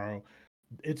tomorrow.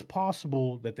 It's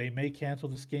possible that they may cancel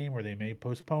this game or they may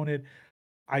postpone it.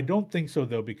 I don't think so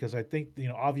though, because I think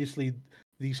obviously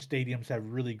these stadiums have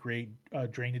really great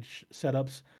drainage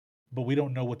setups, but we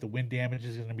don't know what the wind damage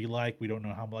is going to be like. We don't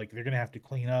know how like they're going to have to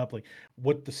clean up, like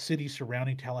what the city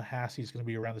surrounding Tallahassee is going to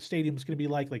be around the stadium is going to be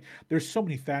like. Like there's so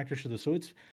many factors to this. So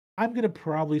I'm going to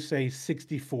probably say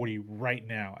 60-40 right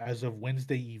now as of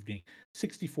Wednesday evening.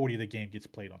 60-40 the game gets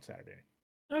played on Saturday.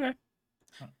 Okay.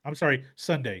 I'm sorry,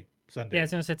 Sunday. Yeah,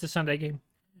 Sunday. it's a Sunday game.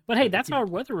 But hey, Yeah, that's our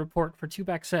weather report for two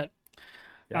back set.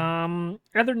 yeah.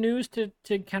 Other news to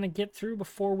kind of get through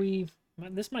before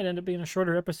this might end up being a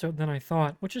shorter episode than I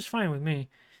thought, which is fine with me.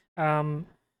 Um,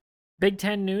 Big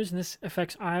Ten news, and this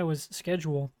affects Iowa's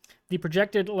schedule. The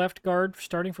projected left guard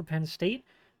starting for Penn State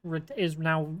is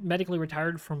now medically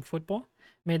retired from football.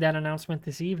 Made that announcement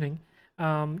this evening.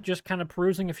 Just kind of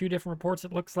perusing a few different reports,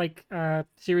 it looks like a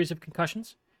series of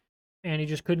concussions, and he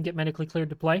just couldn't get medically cleared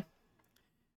to play,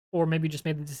 or maybe just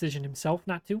made the decision himself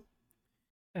not to.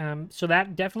 So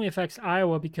that definitely affects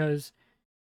Iowa because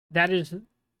that is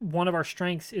one of our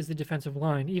strengths is the defensive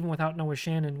line, even without Noah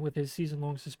Shannon with his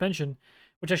season-long suspension,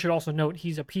 which I should also note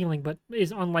he's appealing, but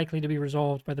is unlikely to be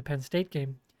resolved by the Penn State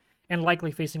game, and likely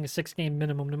facing a 6-game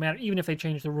minimum, no matter even if they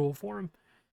change the rule for him.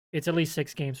 It's at least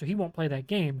 6 games, so he won't play that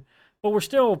game. But we're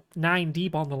still 9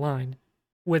 deep on the line,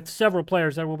 with several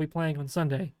players that will be playing on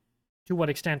Sunday. To what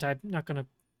extent, I'm not going to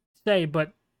say,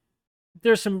 but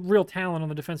there's some real talent on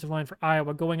the defensive line for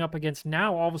Iowa going up against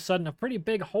now all of a sudden a pretty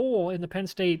big hole in the Penn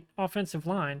State offensive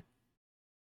line.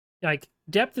 Like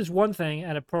depth is one thing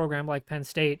at a program like Penn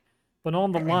State, but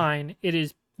on the line it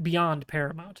is beyond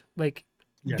paramount. Like,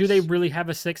 do they Yes. really have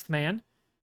a sixth man?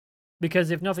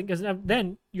 Because if nothing, because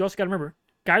then you also got to remember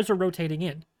guys are rotating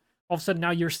in. All of a sudden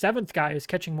now your seventh guy is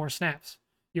catching more snaps.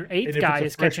 Your And eighth if guy it's a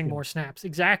is catching freshman, more snaps.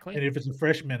 Exactly. and if it's a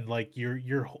freshman, like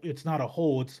it's not a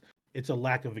hole, it's a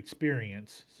lack of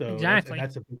experience. So Exactly.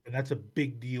 that's a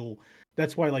big deal.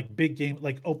 That's why like big game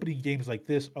like opening games like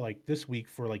this or like this week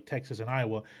for like Texas and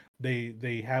Iowa,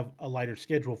 they have a lighter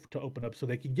schedule to open up so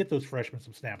they can get those freshmen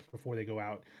some snaps before they go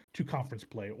out to conference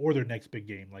play or their next big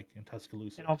game like in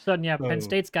Tuscaloosa. And all of a sudden, yeah, Penn So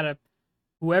State's got to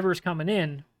whoever's coming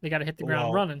in, they got to hit the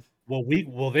ground well running.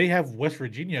 they have West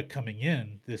Virginia coming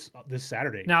in this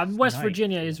Saturday Now, West night.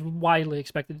 Virginia So is widely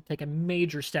expected to take a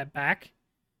major step back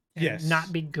and not yes,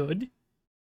 be good.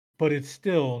 but it's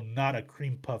still not a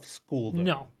cream puff school though.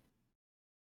 No.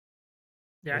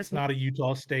 Yeah, It's not a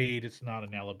Utah State. It's not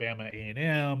an Alabama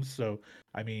A&M. So,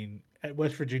 I mean,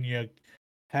 West Virginia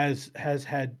has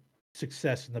had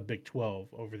success in the Big 12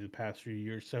 over the past few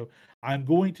years. So, I'm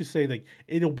going to say like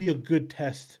it'll be a good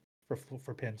test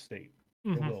for Penn State. It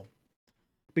mm-hmm. will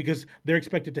because they're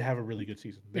expected to have a really good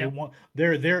season. Yep.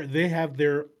 They have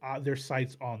their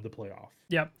sights on the playoff.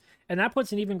 Yep. And that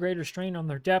puts an even greater strain on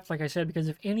their depth, like I said, because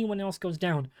if anyone else goes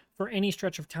down for any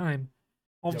stretch of time,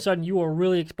 all of a Yep. sudden you are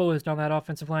really exposed on that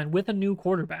offensive line with a new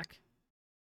quarterback.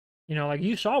 You know, like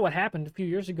you saw what happened a few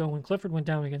years ago when Clifford went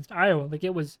down against Iowa. Like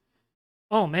it was,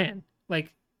 oh man,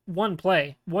 like one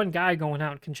play, one guy going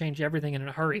out can change everything in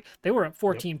a hurry. They were at Yep.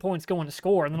 14 points going to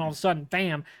score, and then all of a sudden,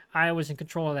 bam, Iowa's in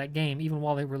control of that game, even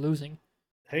while they were losing.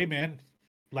 Hey man,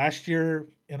 last year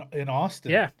in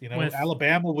Austin, Yeah, with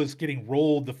Alabama was getting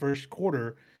rolled the first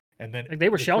quarter, and then like they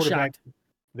were the shell quarterback shocked.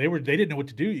 they didn't know what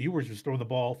to do. You were just throwing the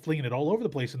ball, flinging it all over the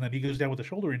place, and then he goes down with a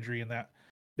shoulder injury, and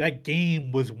that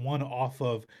game was won off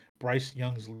of Bryce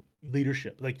Young's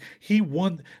leadership. Like he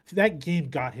won that game,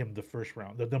 got him the first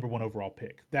round, the number one overall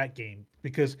pick. That game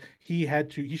because he had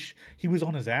to he was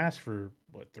on his ass for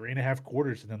what 3.5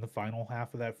 quarters, and then the final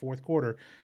half of that fourth quarter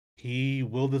he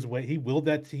willed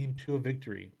that team to a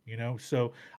victory,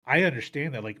 so I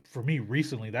understand that. Like for me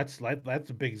recently, that's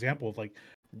a big example of like,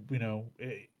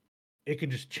 it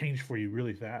can just change for you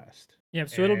really fast. Yeah,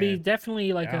 so it'll be And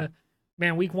definitely like yeah. a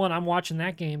man. Week one, I'm watching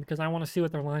that game because I want to see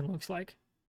what their line looks like,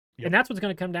 and Yep. that's what's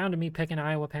going to come down to me picking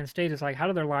Iowa, Penn State. Is like how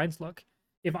do their lines look?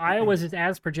 If Iowa's is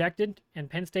as projected and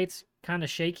Penn State's kind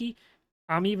of shaky,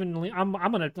 I'm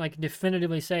gonna like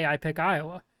definitively say I pick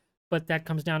Iowa. But that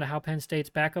comes down to how Penn State's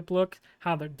backup look,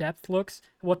 how their depth looks,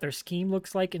 what their scheme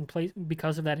looks like in place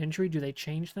because of that injury. Do they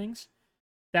change things?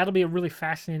 That'll be a really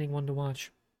fascinating one to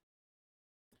watch.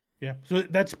 Yeah. So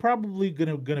that's probably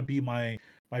gonna be my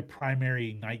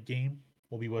primary night game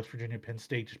will be West Virginia Penn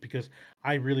State just because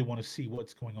I really want to see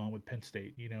what's going on with Penn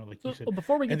State, like you So said.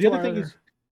 before we And get the to other our thing other, is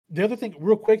The other thing,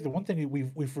 real quick, the one thing we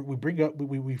bring up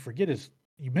we forget is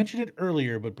you mentioned it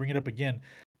earlier, but bring it up again.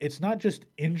 It's not just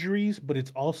injuries, but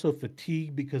it's also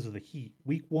fatigue because of the heat.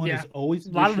 Week one Yeah. is always A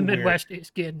an lot of the issue where Midwest is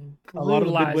getting a lot of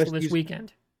the brutalized this Midwesties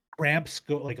weekend. cramps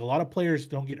go like a lot of players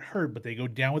don't get hurt, but they go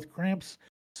down with cramps.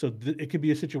 So it could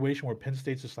be a situation where Penn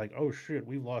State's just like, oh shit,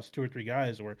 we've lost two or three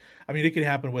guys, or I mean, it could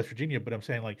happen in West Virginia. But I'm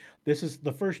saying like this is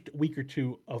the first week or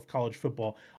two of college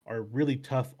football are really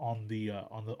tough on the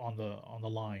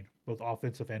line, both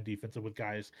offensive and defensive, with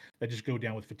guys that just go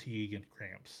down with fatigue and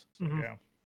cramps. So Hmm. yeah,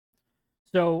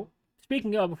 So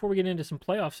speaking of, before we get into some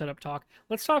playoff setup talk,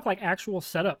 let's talk like actual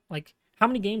setup. Like, how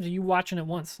many games are you watching at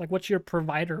once? Like, what's your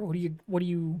provider? What do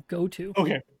you go to?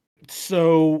 okay.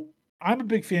 So I'm a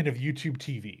big fan of YouTube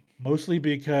TV, mostly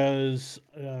because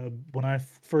when I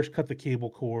first cut the cable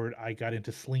cord, I got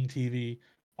into Sling TV.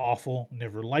 Awful,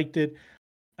 never liked it.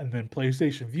 And then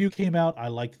PlayStation View came out. I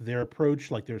liked their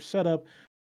approach, like their setup.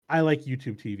 I like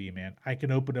YouTube TV, man. I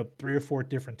can open up three or four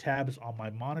different tabs on my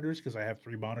monitors because I have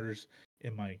three monitors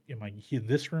in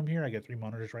this room here. I got three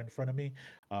monitors right in front of me.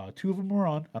 Two of them are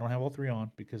on. I don't have all three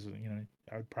on because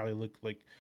I would probably look like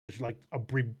just like a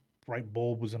bright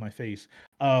bulb was in my face.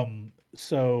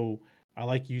 So I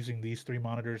like using these three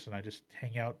monitors, and I just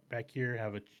hang out back here.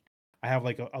 I have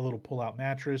like a little pull-out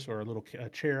mattress or a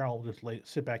chair. I'll just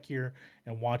sit back here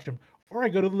and watch them, or I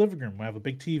go to the living room. I have a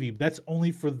big TV. That's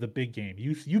only for the big game.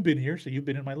 You've been here, so you've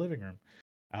been in my living room.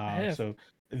 I have. So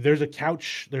there's a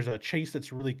couch. There's a chase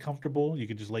that's really comfortable. You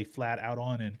could just lay flat out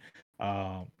on, and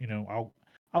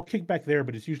I'll kick back there.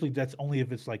 But it's usually that's only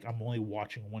if it's like I'm only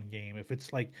watching one game. If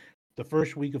it's like the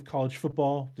first week of college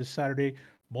football this Saturday,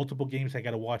 multiple games I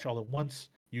got to watch all at once.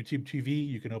 YouTube TV,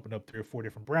 you can open up three or four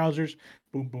different browsers.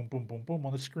 Boom, boom, boom, boom, boom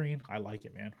on the screen. I like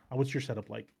it, man. What's your setup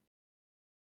like?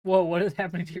 Whoa, what is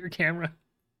happening to your camera?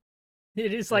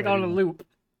 It is What like did I on a do? loop.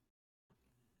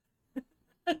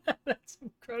 That's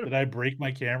Did incredible. I break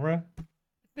my camera? I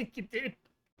think you did.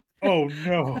 Oh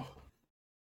no.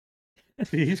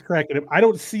 See, he's cracking up. I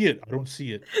don't see it. I don't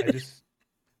see it. I just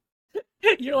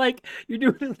You're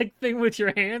doing this like thing with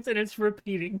your hands and it's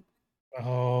repeating.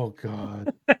 oh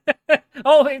god.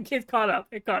 Oh, it caught up.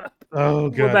 It caught up. Oh We're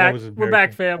god, that back. was We're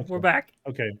back, embarrassing. fam. We're Okay. back.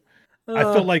 Okay. I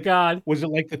felt Oh like God. was it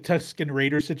like the Tusken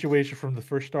Raider situation from the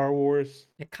first Star Wars?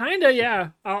 Yeah, kinda, Just yeah.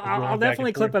 I'll rolling back and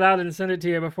definitely forth. clip it out and send it to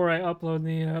you before I upload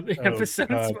the Oh episode.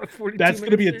 It's god. about 42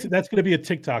 minutes in. That's gonna be a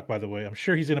TikTok, by the way. I'm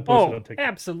sure he's gonna post it Oh, on TikTok.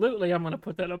 absolutely. I'm gonna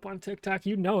put that up on TikTok.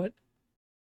 You know it.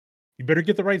 You better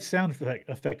get the right sound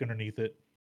effect underneath it.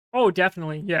 Oh,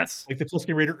 definitely. Yes. Like the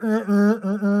Tusken Raider.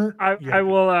 You I gotta put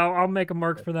will. I'll make a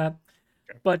mark okay, for that.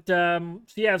 okay. But so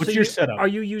yeah. So What's your setup? are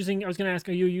you using? I was gonna ask.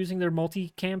 Are you using their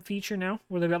multi-cam feature now,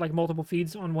 where they've got like multiple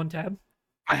feeds on one tab?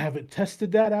 I haven't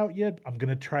tested that out yet. I'm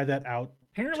gonna try that out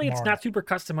Apparently, it's tomorrow not night. super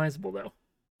customizable though.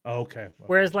 Okay. Okay.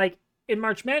 Whereas like in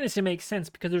March Madness, it makes sense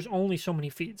because there's only so many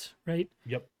feeds, right?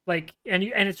 Yep. Like and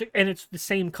it's the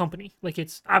same company. Like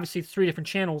it's obviously three different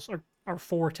channels or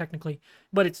four technically,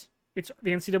 but it's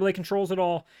the NCAA controls it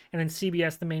all, and then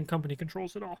CBS, the main company,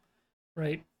 controls it all,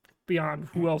 right? Beyond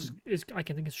who else is I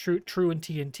can think is True and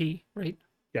TNT, right?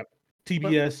 Yep.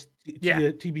 But TBS, yeah,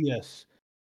 TBS,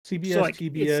 so CBS, like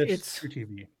it's TBS, it's True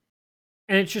TV.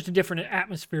 and it's just a different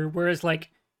atmosphere. Whereas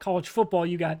like college football,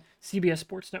 you got CBS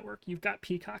Sports Network, you've got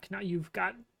Peacock, now you've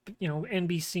got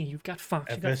NBC, you've got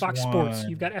Fox, you've got Fox Sports,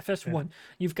 you've got FS1, FS1,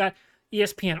 you've got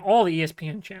ESPN, all the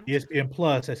ESPN channels, ESPN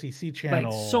Plus, SEC like so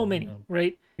channel, many,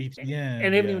 right? And BTN. they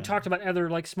haven't even Yeah. talked about other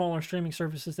like smaller streaming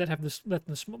services that have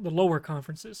the lower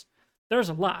conferences. There's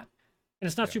a lot, and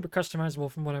it's not Yeah. super customizable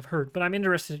from what I've heard. But I'm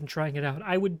interested in trying it out.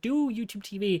 I would do YouTube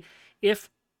TV if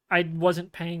I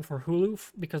wasn't paying for Hulu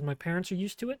because my parents are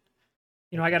used to it.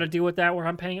 I got Okay. to deal with that where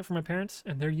I'm paying it for my parents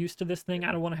and they're used to this thing.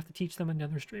 I don't want to have to teach them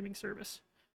another streaming service.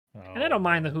 And I Oh don't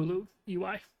mind the man. Hulu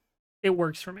UI. It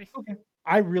works for me. Okay.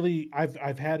 I've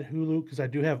had Hulu because I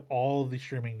do have all the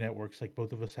streaming networks. Like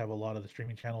both of us have a lot of the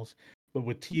streaming channels. But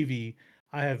with TV,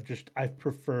 I've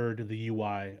preferred the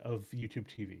UI of YouTube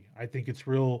TV. I think it's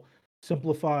real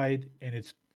simplified and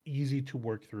it's easy to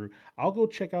work through. I'll go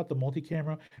check out the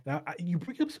multi-camera. Now you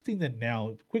bring up something that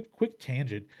now quick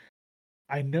tangent.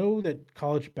 I know that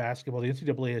college basketball, the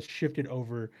NCAA has shifted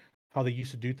over how they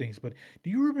used to do things, but do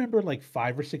you remember like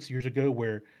 5 or 6 years ago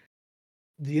where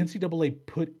the NCAA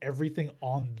put everything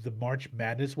on the March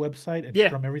Madness website and Yeah,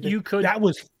 strum everything. you could. That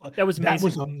was That was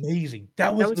amazing. amazing.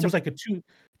 That It was was a like a 2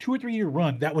 or 3 year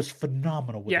run. That was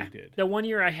phenomenal what yeah. they did. That one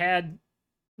year I had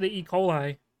the E.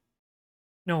 coli.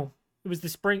 No, it was the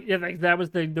spring. Yeah, like, that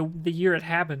was the year it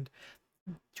happened.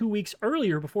 2 weeks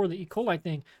earlier, before the E. coli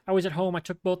thing, I was at home. I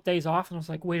took both days off, and I was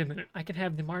like, "Wait a minute! I can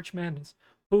have the March Madness,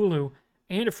 Hulu,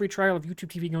 and a free trial of YouTube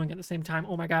TV going at the same time.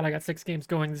 Oh my god, I got 6 games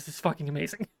going. This is fucking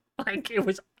amazing. Like it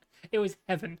was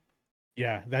heaven.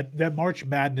 Yeah, that March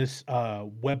Madness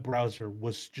web browser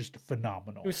was just It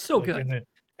phenomenal. was so Like, good.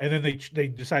 and then they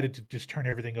decided to just turn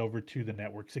everything over to the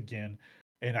networks again,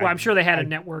 and Well, I'm sure they had a I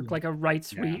network, like a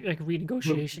rights yeah, like but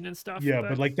renegotiation and stuff, yeah, but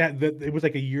but like that it was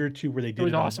like a year or two where they it did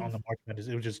was it awesome. on the March Madness.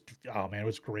 It was just oh man, it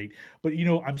was great. But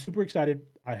I'm super excited.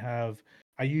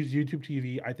 I use YouTube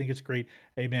TV. I think it's great.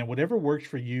 Hey man, whatever works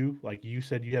for you, like you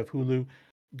said, you have Hulu.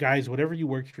 Guys, whatever you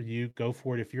works for you, go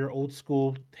for it. If you're old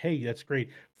school, hey, that's great.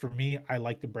 For me, I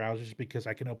like the browsers because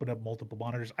I can open up multiple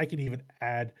monitors. I can even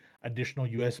add additional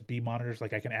USB monitors.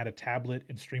 Like I can add a tablet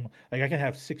and stream. Like I can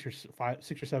have 6 or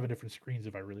 7 different screens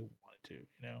if I really wanted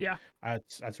to. Yeah.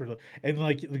 That's sort of, and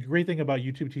like the great thing about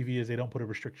YouTube TV is they don't put a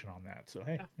restriction on that. So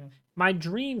hey, Yeah. yeah. My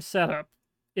dream setup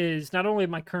is not only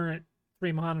my current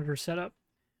 3 monitor setup.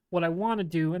 What I want to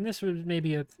do, and this was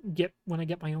maybe a get when I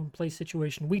get my own place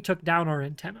situation. We took down our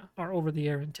antenna, our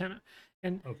over-the-air antenna,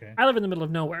 and Okay, I live in the middle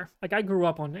of nowhere. Like I grew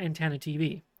up on antenna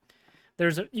TV.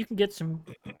 You can get some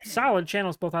solid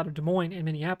channels both out of Des Moines and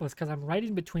Minneapolis because I'm right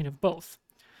in between of both.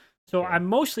 So I okay,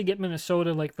 mostly get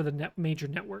Minnesota like for the major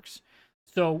networks.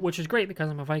 So which is great because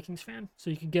I'm a Vikings fan. So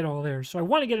you can get all there. So I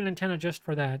want to get an antenna just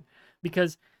for that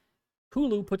because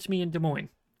Hulu puts me in Des Moines,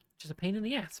 which is a pain in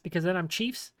the ass because then I'm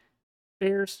Chiefs,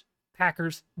 Bears,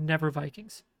 Packers, never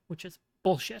Vikings, which is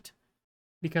bullshit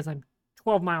because I'm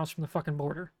 12 miles from the fucking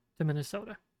border to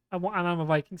Minnesota. I'm a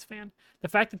Vikings fan. The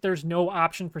fact that there's no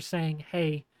option for saying,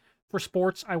 "Hey, for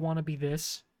sports, I want to be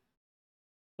this,"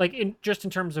 like in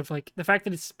terms of like the fact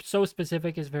that it's so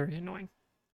specific is very annoying.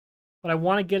 But I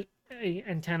want to get a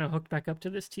antenna hooked back up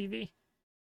to this TV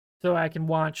so I can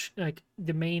watch like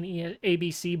the main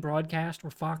ABC broadcast or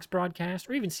Fox broadcast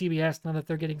or even CBS now that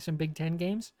they're getting some Big Ten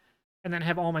games, and then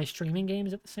have all my streaming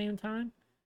games at the same time.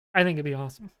 I think it'd be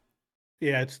awesome.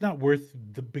 yeah. It's not worth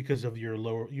the because of your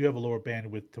lower. You have a lower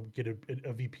bandwidth to get a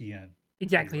VPN. You're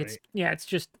Exactly. right. It's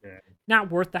just Yeah, not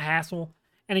worth the hassle.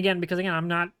 And again, because again, I'm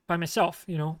not by myself,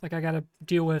 like I got to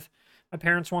deal with my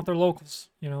parents want their locals,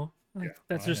 yeah. like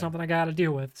that's I just know. something I got to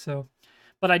deal with. So,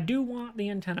 but I do want the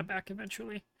antenna back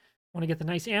eventually. Want to get the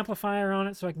nice amplifier on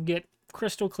it so I can get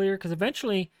crystal clear because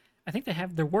eventually I think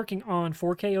they're working on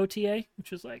 4K OTA,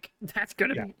 which is like that's going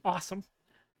to Yeah, be awesome.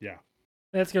 yeah.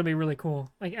 That's going to be really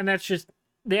cool. Like and that's just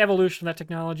the evolution of that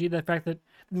technology, the fact that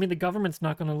the government's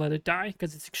not going to let it die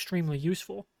because it's extremely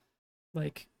useful.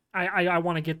 Like I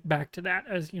want to get back to that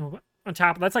as on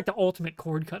top of that's like the ultimate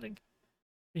cord cutting,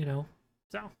 you know.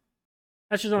 So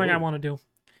that's just something I Totally. want to do.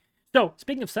 So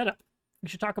speaking of setup, we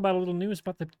should talk about a little news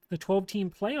about the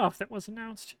 12-team playoff that was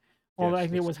announced. All I Yes.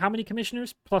 think it was how many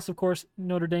commissioners plus of course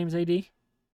Notre Dame's AD.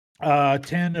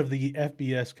 10 of the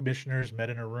FBS commissioners met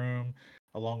in a room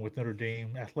along with Notre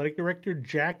Dame athletic director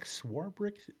Jack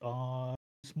Swarbrick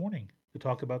this morning to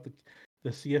talk about the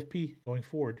CFP going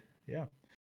forward. Yeah.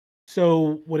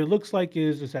 So what it looks like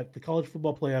is that the college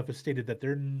football playoff has stated that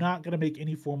they're not going to make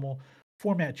any formal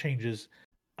format changes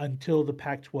until the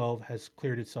Pac-12 has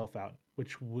cleared itself out,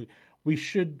 which we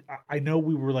should. I know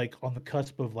we were like on the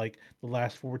cusp of like the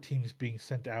last 4 teams being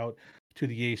sent out to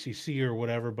the ACC or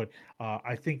whatever, but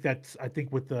I think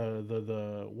with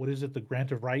the what is it, the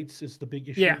grant of rights is the big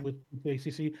issue Yeah. with the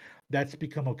ACC. That's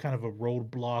become a kind of a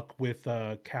roadblock with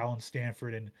Cal and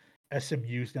Stanford, and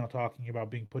SMU's now talking about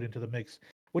being put into the mix,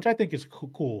 which I think is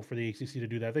cool for the ACC to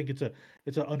do that. I think it's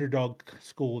an underdog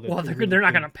school Well, that's really they're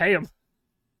not good. gonna pay him.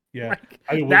 Yeah, Like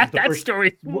I mean, was it that the that first?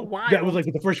 story's That was wild. like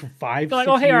the first five, They're like,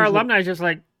 oh six hey, our years that. alumni is just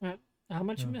like, how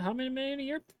much? Yeah, How many million a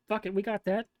year? Fuck it, we got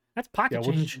that. That's yeah, pocket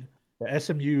we'll just. change. The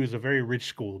SMU is a very rich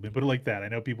school. Let me put it like that. I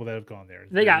know people that have gone there.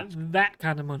 It's They very got rich. that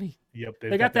kind of money. Yep,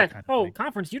 they've They got got that that. kind of Oh, money.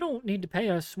 conference, you don't need to pay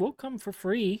us. We'll come for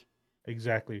free.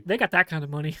 Exactly. They got that kind of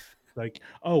money. Like,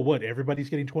 oh, what? Everybody's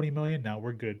getting 20 million. Now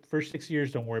we're good. First 6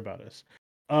 years, don't worry about us.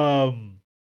 Um,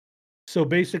 So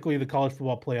basically, the college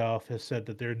football playoff has said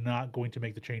that they're not going to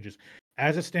make the changes.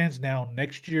 As it stands now,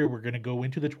 next year we're going to go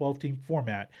into the 12-team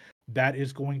format. That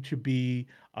is going to be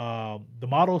the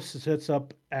model sets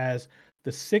up as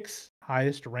the 6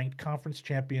 highest ranked conference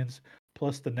champions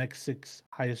plus the next 6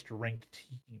 highest ranked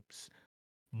teams.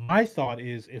 My thought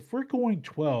is if we're going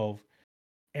 12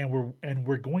 and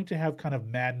we're going to have kind of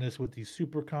madness with these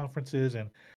super conferences and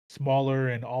smaller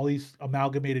and all these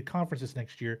amalgamated conferences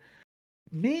next year,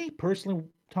 me personally,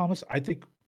 Thomas, I think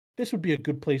this would be a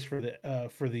good place for the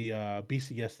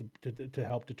BCS to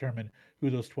help determine who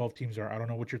those 12 teams are. I don't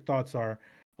know what your thoughts are,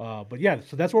 but yeah,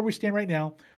 so that's where we stand right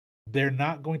now. They're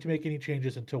not going to make any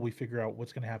changes until we figure out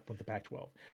what's going to happen with the Pac-12.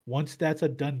 Once that's a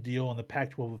done deal and the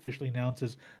Pac-12 officially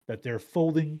announces that they're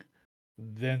folding,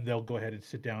 then they'll go ahead and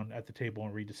sit down at the table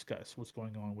and rediscuss what's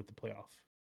going on with the playoff.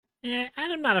 Yeah,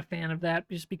 and I'm not a fan of that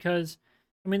just because,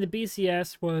 I mean, the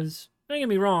BCS was, don't get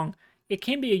me wrong, it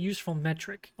can be a useful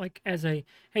metric. Like, as a,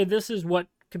 hey, this is what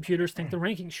computers think the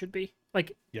rankings should be.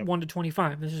 Like, Yep. 1 to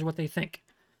 25, this is what they think.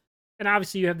 And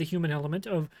obviously, you have the human element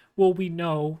of, well, we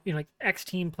know, like X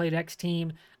team played X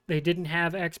team, they didn't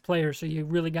have X player, so you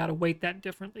really got to weight that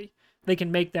differently. They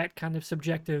can make that kind of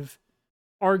subjective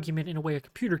argument in a way a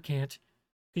computer can't,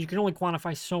 because you can only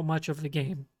quantify so much of the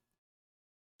game.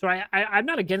 So I'm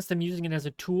not against them using it as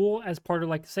a tool, as part of,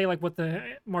 like, say, like what the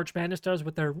March Madness does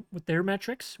with their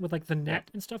metrics, with like the Yep.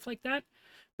 net and stuff like that.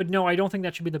 But no, I don't think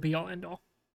that should be the be all end all.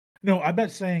 No, I'm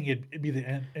not saying it'd be the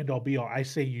end all be all. I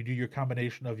say you do your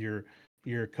combination of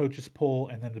your coaches poll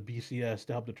and then the BCS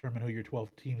to help determine who your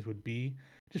 12 teams would be.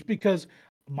 Just because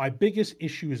my biggest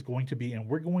issue is going to be, and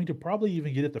we're going to probably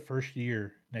even get it the first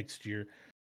year next year,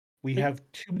 we Like, have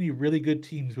too many really good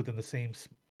teams within the same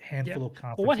yeah. handful of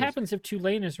Well, what conferences. happens if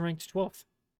Tulane is ranked 12th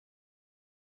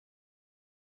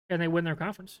and they win their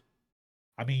conference?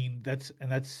 I mean, that's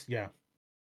yeah.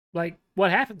 Like,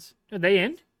 what happens? Are they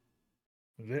in?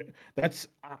 That's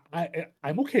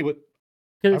I'm okay with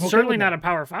Because I'm it's okay with certainly not that a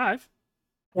Power Five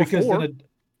or because then four.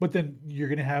 but then you're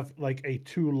gonna have like a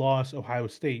two-loss Ohio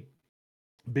State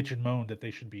bitch and moan that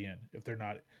they should be in if they're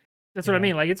not, That's you what I know.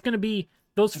 mean. Like, it's going to be,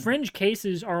 those fringe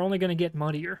cases are only going to get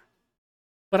muddier.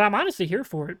 But I'm honestly here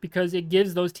for it because it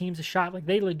gives those teams a shot. Like,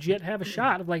 they legit have a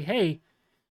shot of, like, hey,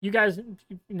 you guys,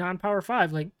 non-Power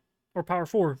Five, like, or Power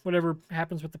Four, whatever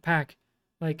happens with the pack,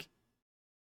 like,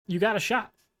 you got a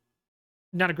shot.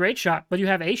 Not a great shot, but you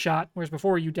have a shot. Whereas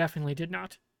before, you definitely did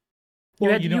not. You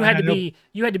Well, had you know, you and had I to know, be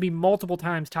you had to be multiple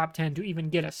times top 10 to even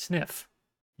get a sniff.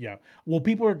 yeah. Well,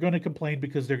 people are going to complain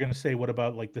because they're going to say, what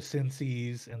about like the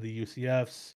Cincy's and the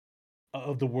UCFs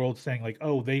of the world saying like,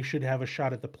 oh, they should have a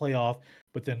shot at the playoff,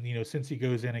 but then Cincy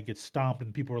goes in and gets stomped,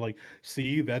 and people are like,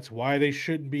 see, that's why they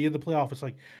shouldn't be in the playoff. It's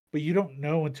like, but you don't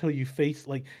know until you face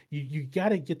like you got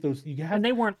to get those. You And have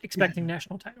they weren't yeah. expecting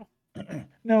national title.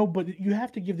 No, but you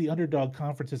have to give the underdog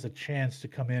conferences a chance to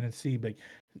come in and see, like,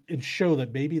 and show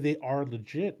that maybe they are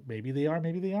legit. Maybe they are.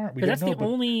 Maybe they aren't. We Because don't that's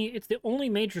know. But it's the only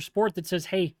major sport that says,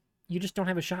 hey, you just don't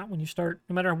have a shot when you start.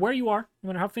 No matter where you are,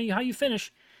 no matter how you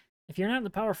finish, if you're not in the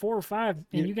Power Four or Five,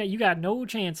 and yeah, you got no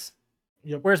chance.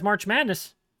 yep. Whereas March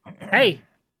Madness, hey,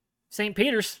 St.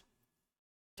 Peter's,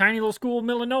 tiny little school in the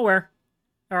middle of nowhere,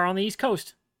 are on the East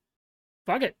Coast.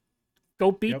 Fuck it, go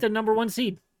beat Yep. the number one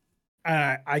seed.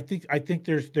 I think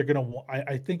they're gonna.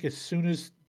 I think as soon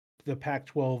as the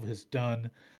Pac-12 has done,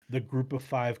 the Group of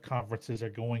Five conferences are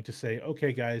going to say,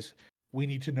 "Okay, guys, we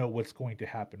need to know what's going to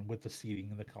happen with the seeding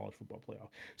in the college football playoff."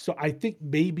 So I think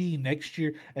maybe next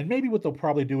year, and maybe what they'll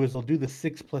probably do is they'll do the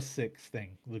 6+6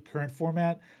 thing, the current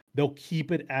format. They'll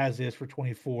keep it as is for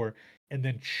 24, and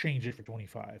then change it for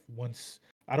 25. Once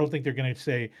I don't think they're going to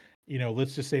say,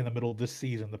 let's just say in the middle of this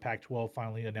season, the Pac-12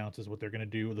 finally announces what they're going to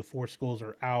do. The four schools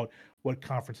are out, what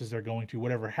conferences they're going to,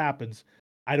 whatever happens.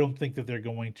 I don't think that they're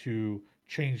going to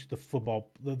change the football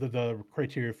the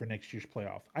criteria for next year's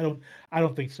playoff. I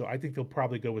don't think so. I think they'll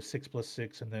probably go with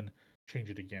 6+6 and then change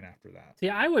it again after that. See,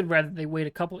 I would rather they wait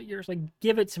a couple of years, like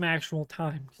give it some actual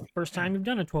time. First time you've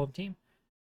done a 12 team.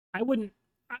 I wouldn't.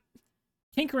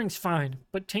 Tinkering's fine,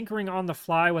 but tinkering on the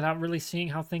fly without really seeing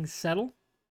how things settle,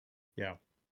 Yeah.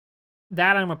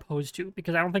 that I'm opposed to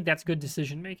because I don't think that's good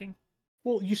decision making.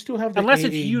 Well, you still have the Unless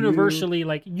it's AAU.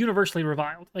 universally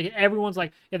reviled. Like, everyone's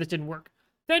like, yeah, this didn't work.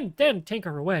 Then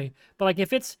tinker away. But like,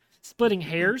 if it's splitting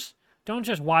hairs, don't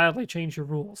just wildly change your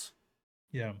rules.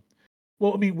 Yeah.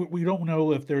 Well, I mean, we don't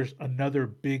know if there's another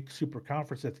big super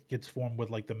conference that gets formed with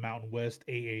like the Mountain West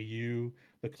AAU,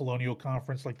 the Colonial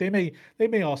Conference. Like they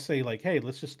may all say like, hey,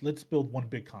 let's build one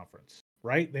big conference,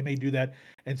 right? They may do that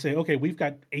and say, okay, we've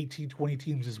got 18, 20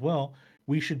 teams as well.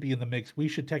 We should be in the mix. We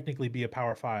should technically be a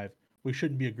Power Five. We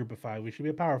shouldn't be a Group of Five. We should be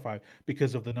a Power Five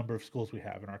because of the number of schools we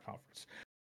have in our conference.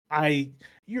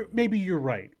 Maybe you're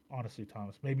right, honestly,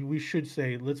 Thomas. Maybe we should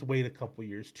say let's wait a couple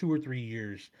years, 2 or 3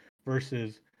 years,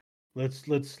 versus let's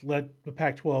let the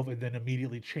Pac-12 and then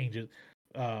immediately change it.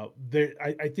 I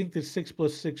think the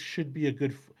 6+6 should be a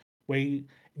good way.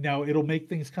 Now it'll make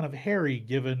things kind of hairy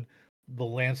given the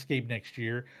landscape next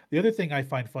year. The other thing I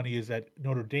find funny is that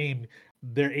Notre Dame,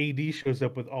 their AD shows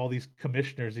up with all these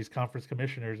commissioners, these conference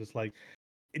commissioners. It's like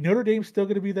Notre Dame's still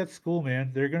going to be that school,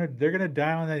 man. They're gonna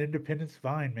die on that independence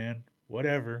vine, man.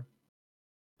 Whatever.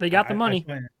 They I got the I, I money.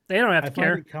 find They don't have I to find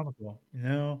care. it comical.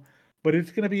 But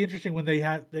it's going to be interesting when they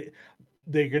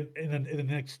get in the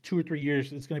next 2 or 3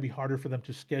 years. It's going to be harder for them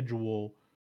to schedule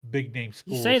big name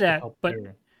You say schools to that, help but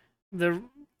their. the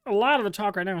a lot of the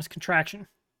talk right now is contraction.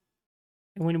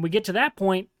 And when we get to that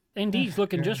point, ND's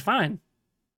looking Yeah, just fine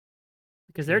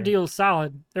because their yeah. deal is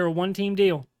solid. They're a one-team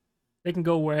deal. They can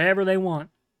go wherever they want,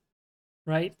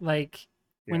 right? Like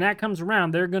when Yeah. that comes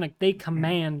around, they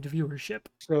command viewership.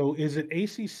 So is it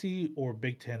ACC or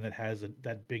Big Ten that has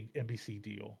that big NBC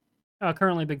deal?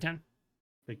 Currently Big Ten.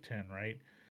 Big Ten, right?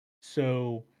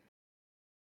 So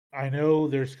I know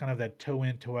there's kind of that toe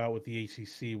in, toe out with the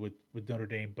ACC with Notre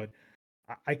Dame, but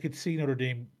I could see Notre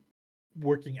Dame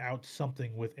working out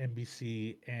something with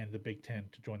NBC and the Big Ten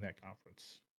to join that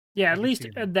conference. Yeah, I at could least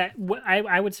see it.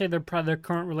 I would say they're probably their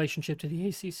current relationship to the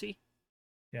ACC,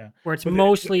 Yeah, where it's but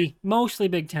mostly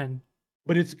Big Ten.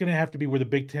 but it's going to have to be where the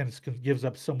Big Ten gives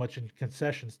up so much in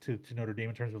concessions to Notre Dame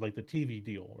in terms of like the TV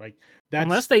deal, right?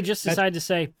 Unless That's they just that's decide to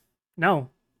say, no,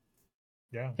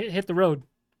 yeah. hit the road.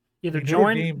 I Either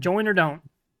mean join or don't.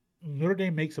 Notre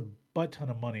Dame makes a butt ton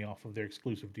of money off of their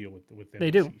exclusive deal with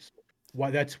They do. NBC. So why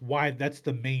that's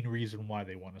the main reason why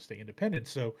they want to stay independent.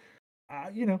 So I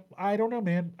don't know,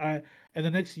 man. In the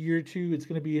next year or two, it's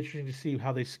going to be interesting to see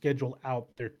how they schedule out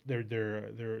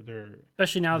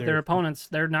Especially now that their their. opponents,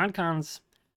 their non-cons,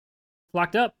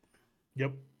 locked up.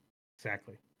 Yep,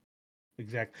 exactly,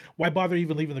 exactly. Why bother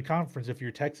even leaving the conference if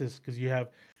you're Texas? Because you have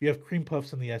cream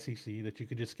puffs in the SEC that you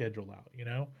could just schedule out,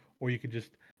 or you could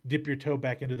just dip your toe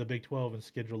back into the Big 12 and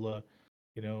schedule a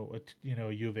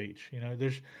U of H.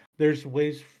 There's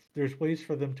ways there's ways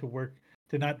for them to work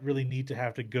to not really need to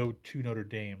have to go to Notre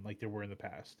Dame like there were in the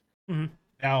past. Mm-hmm.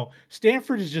 Now,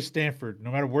 Stanford is just Stanford.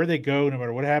 No matter where they go, no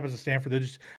matter what happens to Stanford,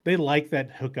 they like that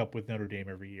hookup with Notre Dame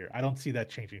every year. I don't see that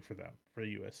changing for them, for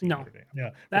USC and No, Notre Dame. Yeah,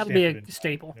 for that'll be Stanford a and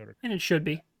staple, Notre and it should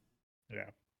be. Dame. Yeah,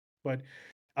 but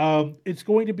it's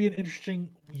going to be an interesting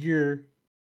year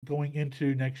going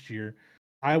into next year.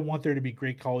 I want there to be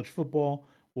great college football.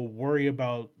 We'll worry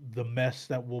about the mess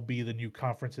that will be the new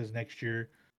conferences next year.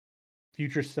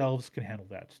 Future selves can handle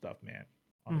that stuff, man.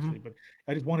 Mm-hmm. Honestly, but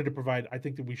I just wanted to provide. I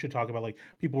think that we should talk about, like,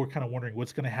 people were kind of wondering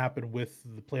what's going to happen with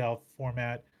the playoff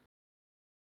format.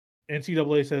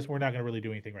 NCAA says we're not going to really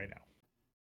do anything right now.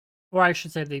 Or I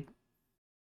should say the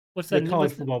what's The that?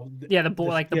 college football, Yeah, the the board,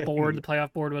 like the board, the CFP,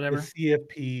 playoff board, the whatever.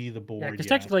 CFP, the Yeah, board. because Yeah,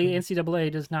 technically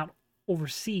NCAA does not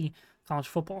oversee college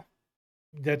football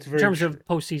that's in very terms true. of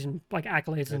postseason like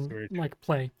accolades That's and very true. like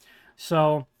play.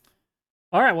 So,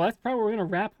 all right, well that's probably where we're gonna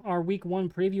wrap our week 1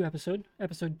 preview episode.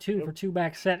 Episode 2 Yep. for Two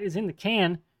Back Set is in the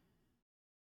can.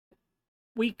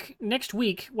 Next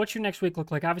week, what's your next week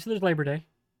look like? Obviously, there's Labor Day.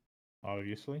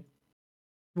 Obviously,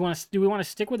 Do we want to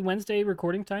stick with Wednesday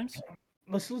recording times?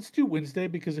 let's do Wednesday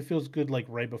because it feels good, like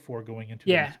right before going into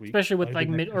the Yeah, next week, especially with like the like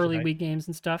next mid Thursday early night. week games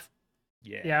and stuff.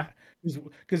 Yeah. Yeah,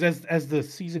 because as the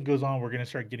season goes on, we're gonna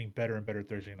start getting better and better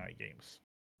Thursday night games.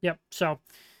 Yep. So,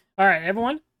 all right,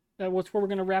 everyone. That's where we're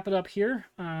going to wrap it up here.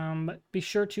 Be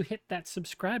sure to hit that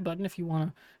subscribe button if you want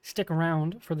to stick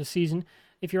around for the season.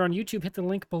 If you're on YouTube, hit the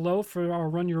link below for our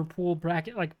Run Your Pool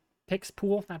bracket, like picks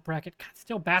pool, not bracket. God,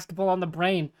 still basketball on the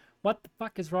brain. What the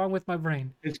fuck is wrong with my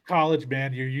brain? It's college,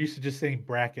 man. You're used to just saying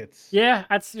brackets. Yeah,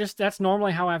 that's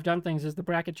normally how I've done things is the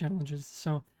bracket challenges.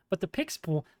 So, but the picks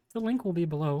pool, the link will be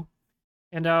below.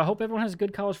 And hope everyone has a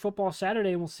good college football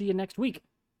Saturday, and we'll see you next week.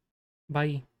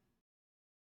 Bye.